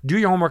all, do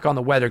your homework on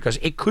the weather because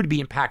it could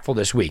be impactful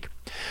this week.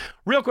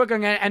 Real quick, I'm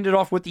going to end it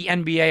off with the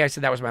NBA. I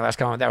said that was my last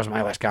comment. That was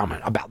my last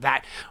comment about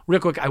that. Real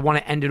quick, I want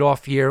to end it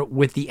off here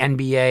with the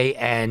NBA.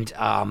 And,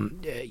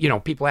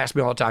 people ask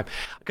me all the time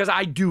because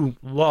I do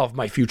love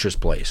my futures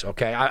plays,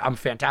 okay? I'm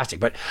fantastic.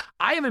 But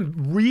I haven't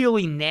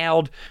really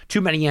nailed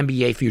too many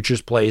NBA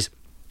futures plays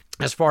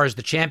as far as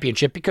the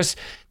championship because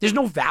there's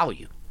no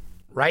value,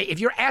 right? If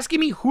you're asking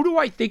me who do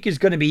I think is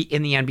going to be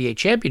in the NBA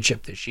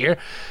championship this year,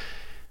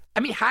 I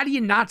mean, how do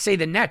you not say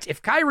the Nets?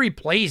 If Kyrie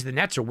plays, the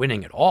Nets are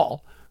winning it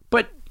all.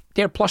 But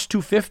they're plus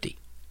 250.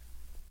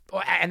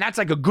 And that's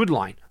like a good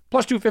line.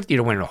 Plus 250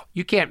 to win it all.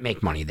 You can't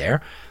make money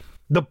there.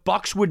 The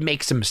Bucks would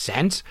make some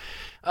sense.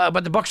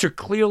 But the Bucks are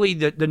clearly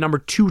the number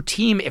 2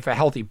 team if a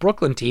healthy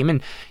Brooklyn team.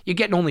 And you're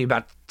getting only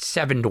about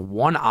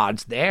 7-1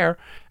 odds there.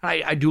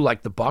 I do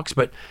like the Bucks,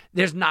 but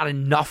there's not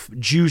enough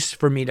juice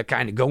for me to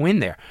kind of go in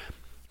there.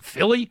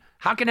 Philly,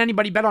 how can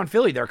anybody bet on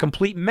Philly? They're a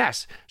complete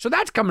mess. So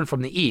that's coming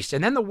from the East.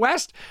 And then the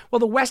West, well,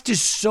 the West is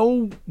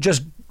so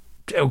just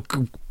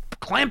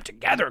clamped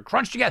together,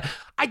 crunched together.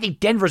 I think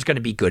Denver's going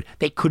to be good.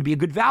 They could be a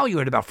good value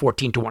at about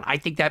 14-1. I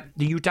think that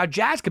the Utah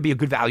Jazz could be a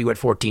good value at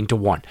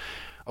 14-1.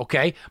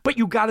 Okay? But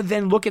you got to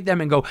then look at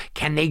them and go,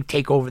 can they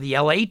take over the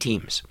LA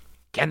teams?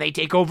 Can they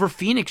take over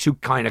Phoenix, who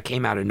kind of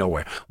came out of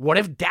nowhere? What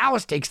if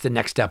Dallas takes the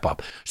next step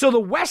up? So the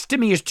West, to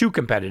me, is too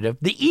competitive.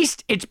 The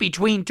East, it's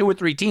between 2 or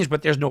 3 teams,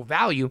 but there's no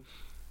value.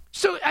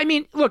 So, I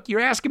mean, look,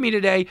 you're asking me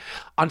today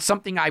on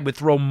something I would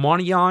throw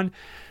money on.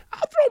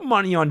 I'll throw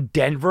money on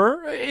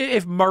Denver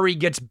if Murray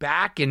gets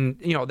back and,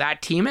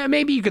 that team.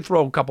 Maybe you could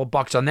throw a couple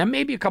bucks on them,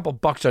 maybe a couple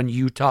bucks on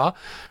Utah.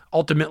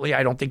 Ultimately,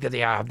 I don't think that they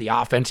have the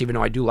offense, even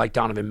though I do like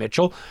Donovan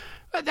Mitchell.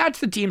 That's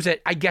the teams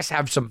that I guess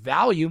have some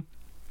value.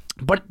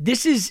 But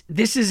this is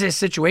a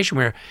situation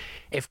where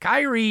if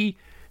Kyrie,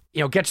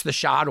 gets the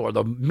shot or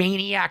the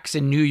maniacs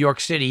in New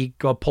York City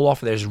go pull off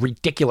those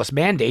ridiculous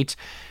mandates,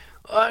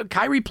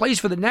 Kyrie plays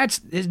for the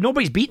Nets.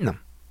 Nobody's beating them.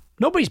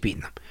 Nobody's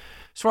beating them.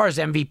 As far as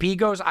MVP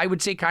goes, I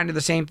would say kind of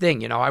the same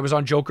thing. I was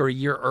on Joker a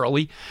year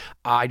early.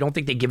 I don't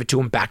think they give it to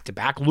him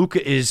back-to-back.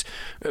 Luka is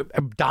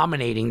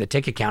dominating the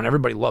ticket count.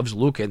 Everybody loves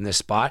Luka in this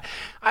spot.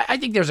 I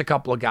think there's a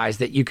couple of guys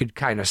that you could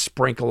kind of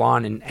sprinkle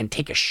on and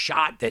take a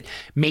shot that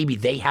maybe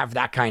they have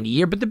that kind of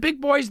year. But the big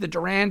boys, the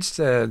Durants,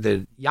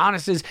 the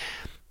Giannis's,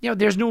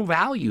 there's no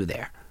value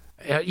there.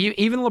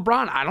 Even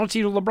LeBron, I don't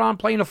see LeBron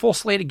playing a full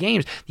slate of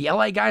games. The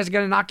LA guys are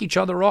going to knock each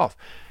other off.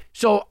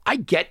 So I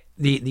get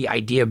the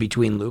idea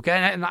between Luka,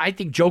 and I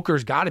think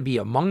Joker's got to be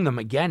among them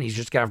again. He's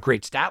just got to have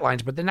great stat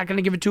lines, but they're not going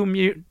to give it to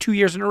him 2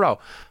 years in a row.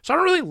 So I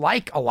don't really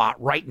like a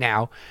lot right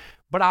now,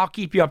 but I'll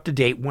keep you up to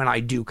date when I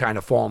do kind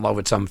of fall in love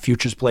with some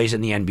futures plays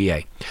in the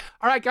NBA.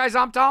 All right, guys,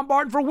 I'm Tom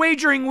Barton for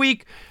Wagering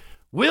Week.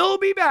 We'll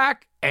be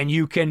back, and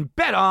you can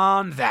bet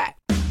on that.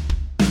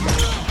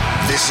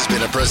 This has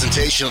been a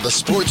presentation of the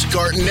Sports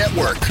Garden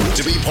Network.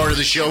 To be part of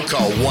the show,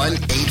 call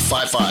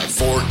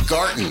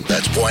 1-855-4-GARTEN.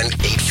 That's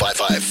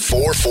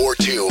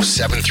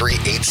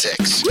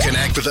 1-855-442-7386.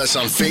 Connect with us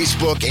on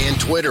Facebook and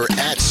Twitter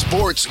at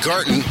Sports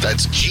Garden.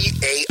 That's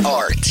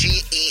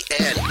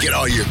GARTEN. Get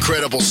all your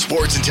credible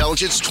sports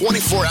intelligence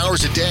 24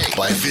 hours a day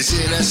by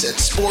visiting us at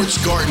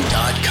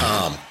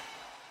sportsgarden.com.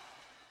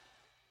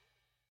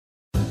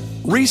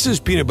 Reese's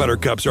Peanut Butter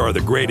Cups are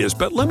the greatest,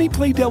 but let me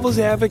play devil's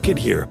advocate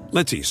here.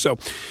 Let's see. So,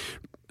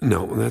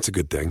 no, that's a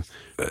good thing.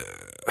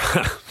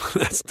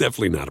 That's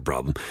definitely not a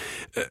problem.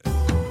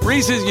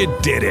 Reese's, you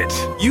did it.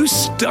 You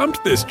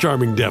stumped this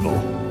charming devil.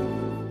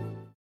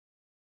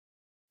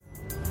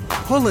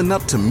 Pulling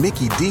up to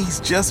Mickey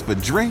D's just for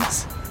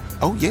drinks?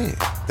 Oh, yeah,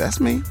 that's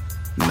me.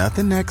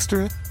 Nothing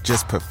extra,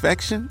 just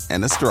perfection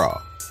and a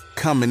straw.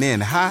 Coming in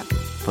hot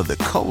for the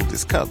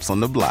coldest cups on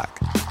the block.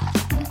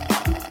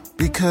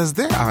 Because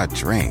there are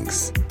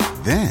drinks.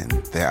 Then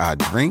there are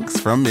drinks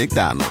from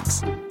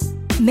McDonald's.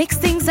 Mix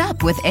things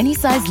up with any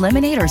size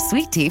lemonade or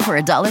sweet tea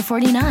for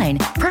 $1.49.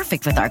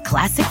 Perfect with our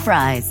classic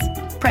fries.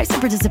 Price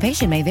and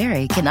participation may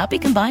vary. Cannot be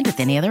combined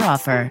with any other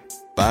offer.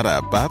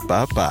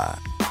 Ba-da-ba-ba-ba.